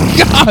 Oh my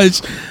gosh.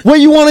 What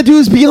you want to do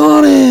is be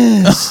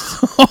honest.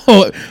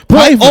 Oh, But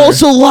Piper.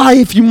 also lie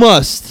if you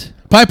must.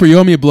 Piper, you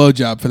owe me a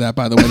blowjob for that,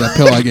 by the way, that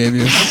pill I gave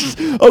you.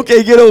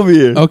 Okay, get over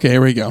here. Okay,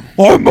 here we go.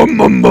 Oh,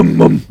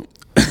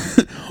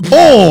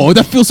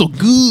 that feels so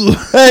good.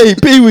 Hey,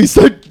 Pee Wee,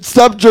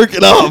 stop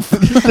jerking off.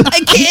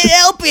 I can't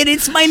help it.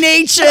 It's my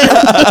nature.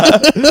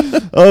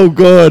 Oh,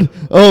 God.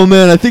 Oh,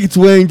 man, I think it's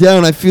weighing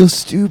down. I feel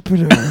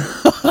stupider.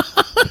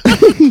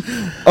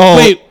 Oh,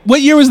 Wait,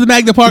 what year was the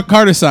Magna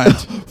Carta signed?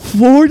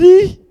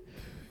 40?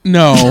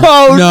 No.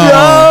 Oh,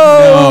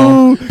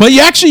 no. But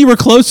you were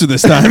closer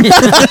this time. You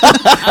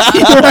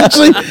were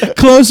actually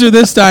closer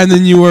this time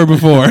than you were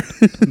before.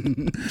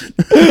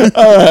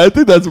 All right, I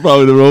think that's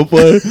probably the role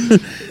play.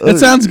 That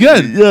sounds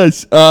good.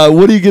 Yes.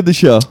 What do you give the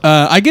show?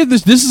 I give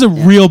this is a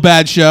real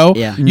bad show.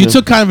 Yeah. You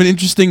took kind of an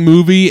interesting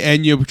movie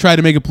and you tried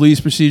to make a police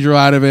procedural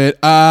out of it.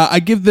 I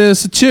give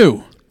this a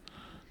 2.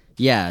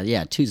 Yeah,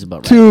 2's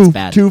about right. It's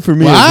bad. 2 for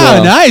me. Wow, as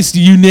well. nice.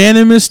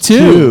 Unanimous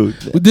 2.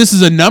 Two. This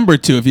is a number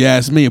 2 if you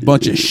ask me. A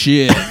bunch of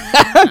shit.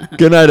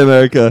 Good night,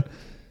 America.